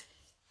bring it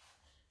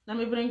na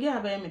me bring it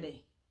abaya me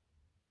dey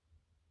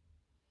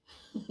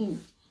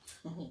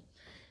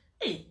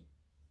hey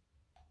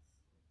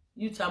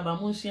you taba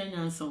munsia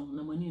nyanson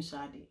na mani nso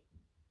ade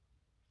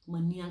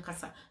mani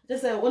ankasa je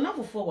say wona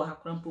fofo wa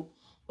hakrampo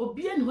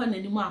obi ani ho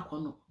anani mu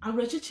akono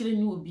awrachikire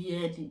ni obi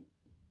adi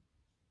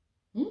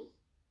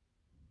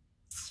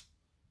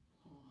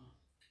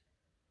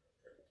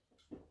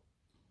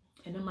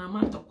ene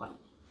mama tokwa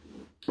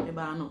e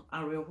ba no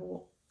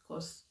areho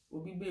cause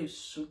obi be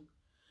su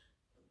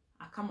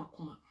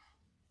akamakoma.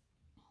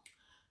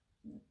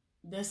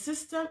 The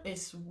system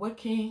is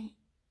working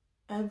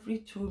every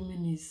 2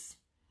 minutes.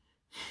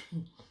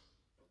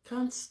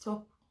 Can't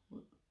stop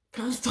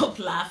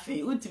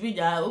laughing. Uti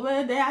ja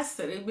over there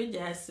sere be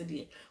ja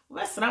sere.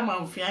 Over sra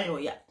manfia yo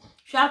ya.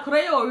 Hwa akora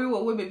ya ori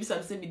wo be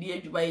bisa se bi di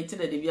adwuma ye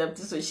tena de bi am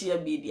to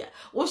social media.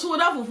 Wo so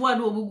da fofo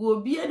ade obugo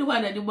obi ade ho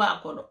na de bo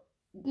akono.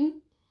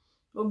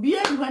 Obi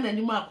ade ho na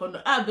de mo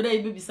akono. Abra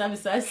be bisa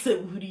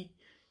asewuri.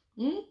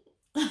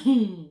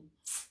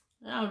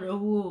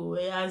 Arewo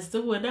ya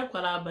still da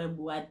kwara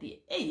Bible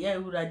ade ya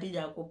urade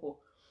Yakobo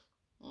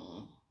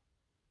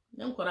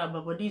dem kwara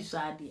Bible di so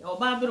ade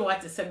oba bere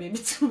wate se be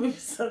bitu be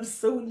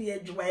so ni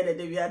adwuma ya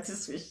de bia te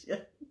social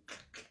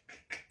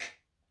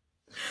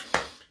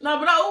na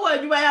bra wo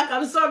adwuma ya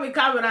kam so me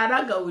camera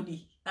na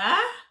gaudi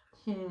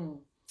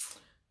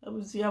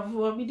abusia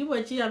fo bi di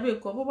wachi ya be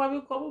ko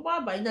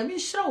ba nya mi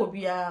hira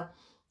obi a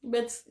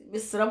but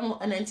besram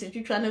anantin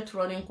twitwa na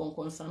tro ne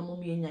nkonkonsan mo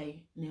mi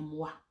enyae na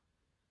moa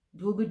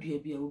de obedua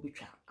bia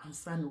obetwa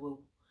ansa na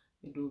wawu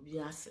de obi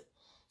ase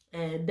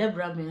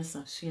Debra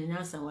mensa suanya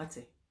ansa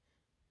wate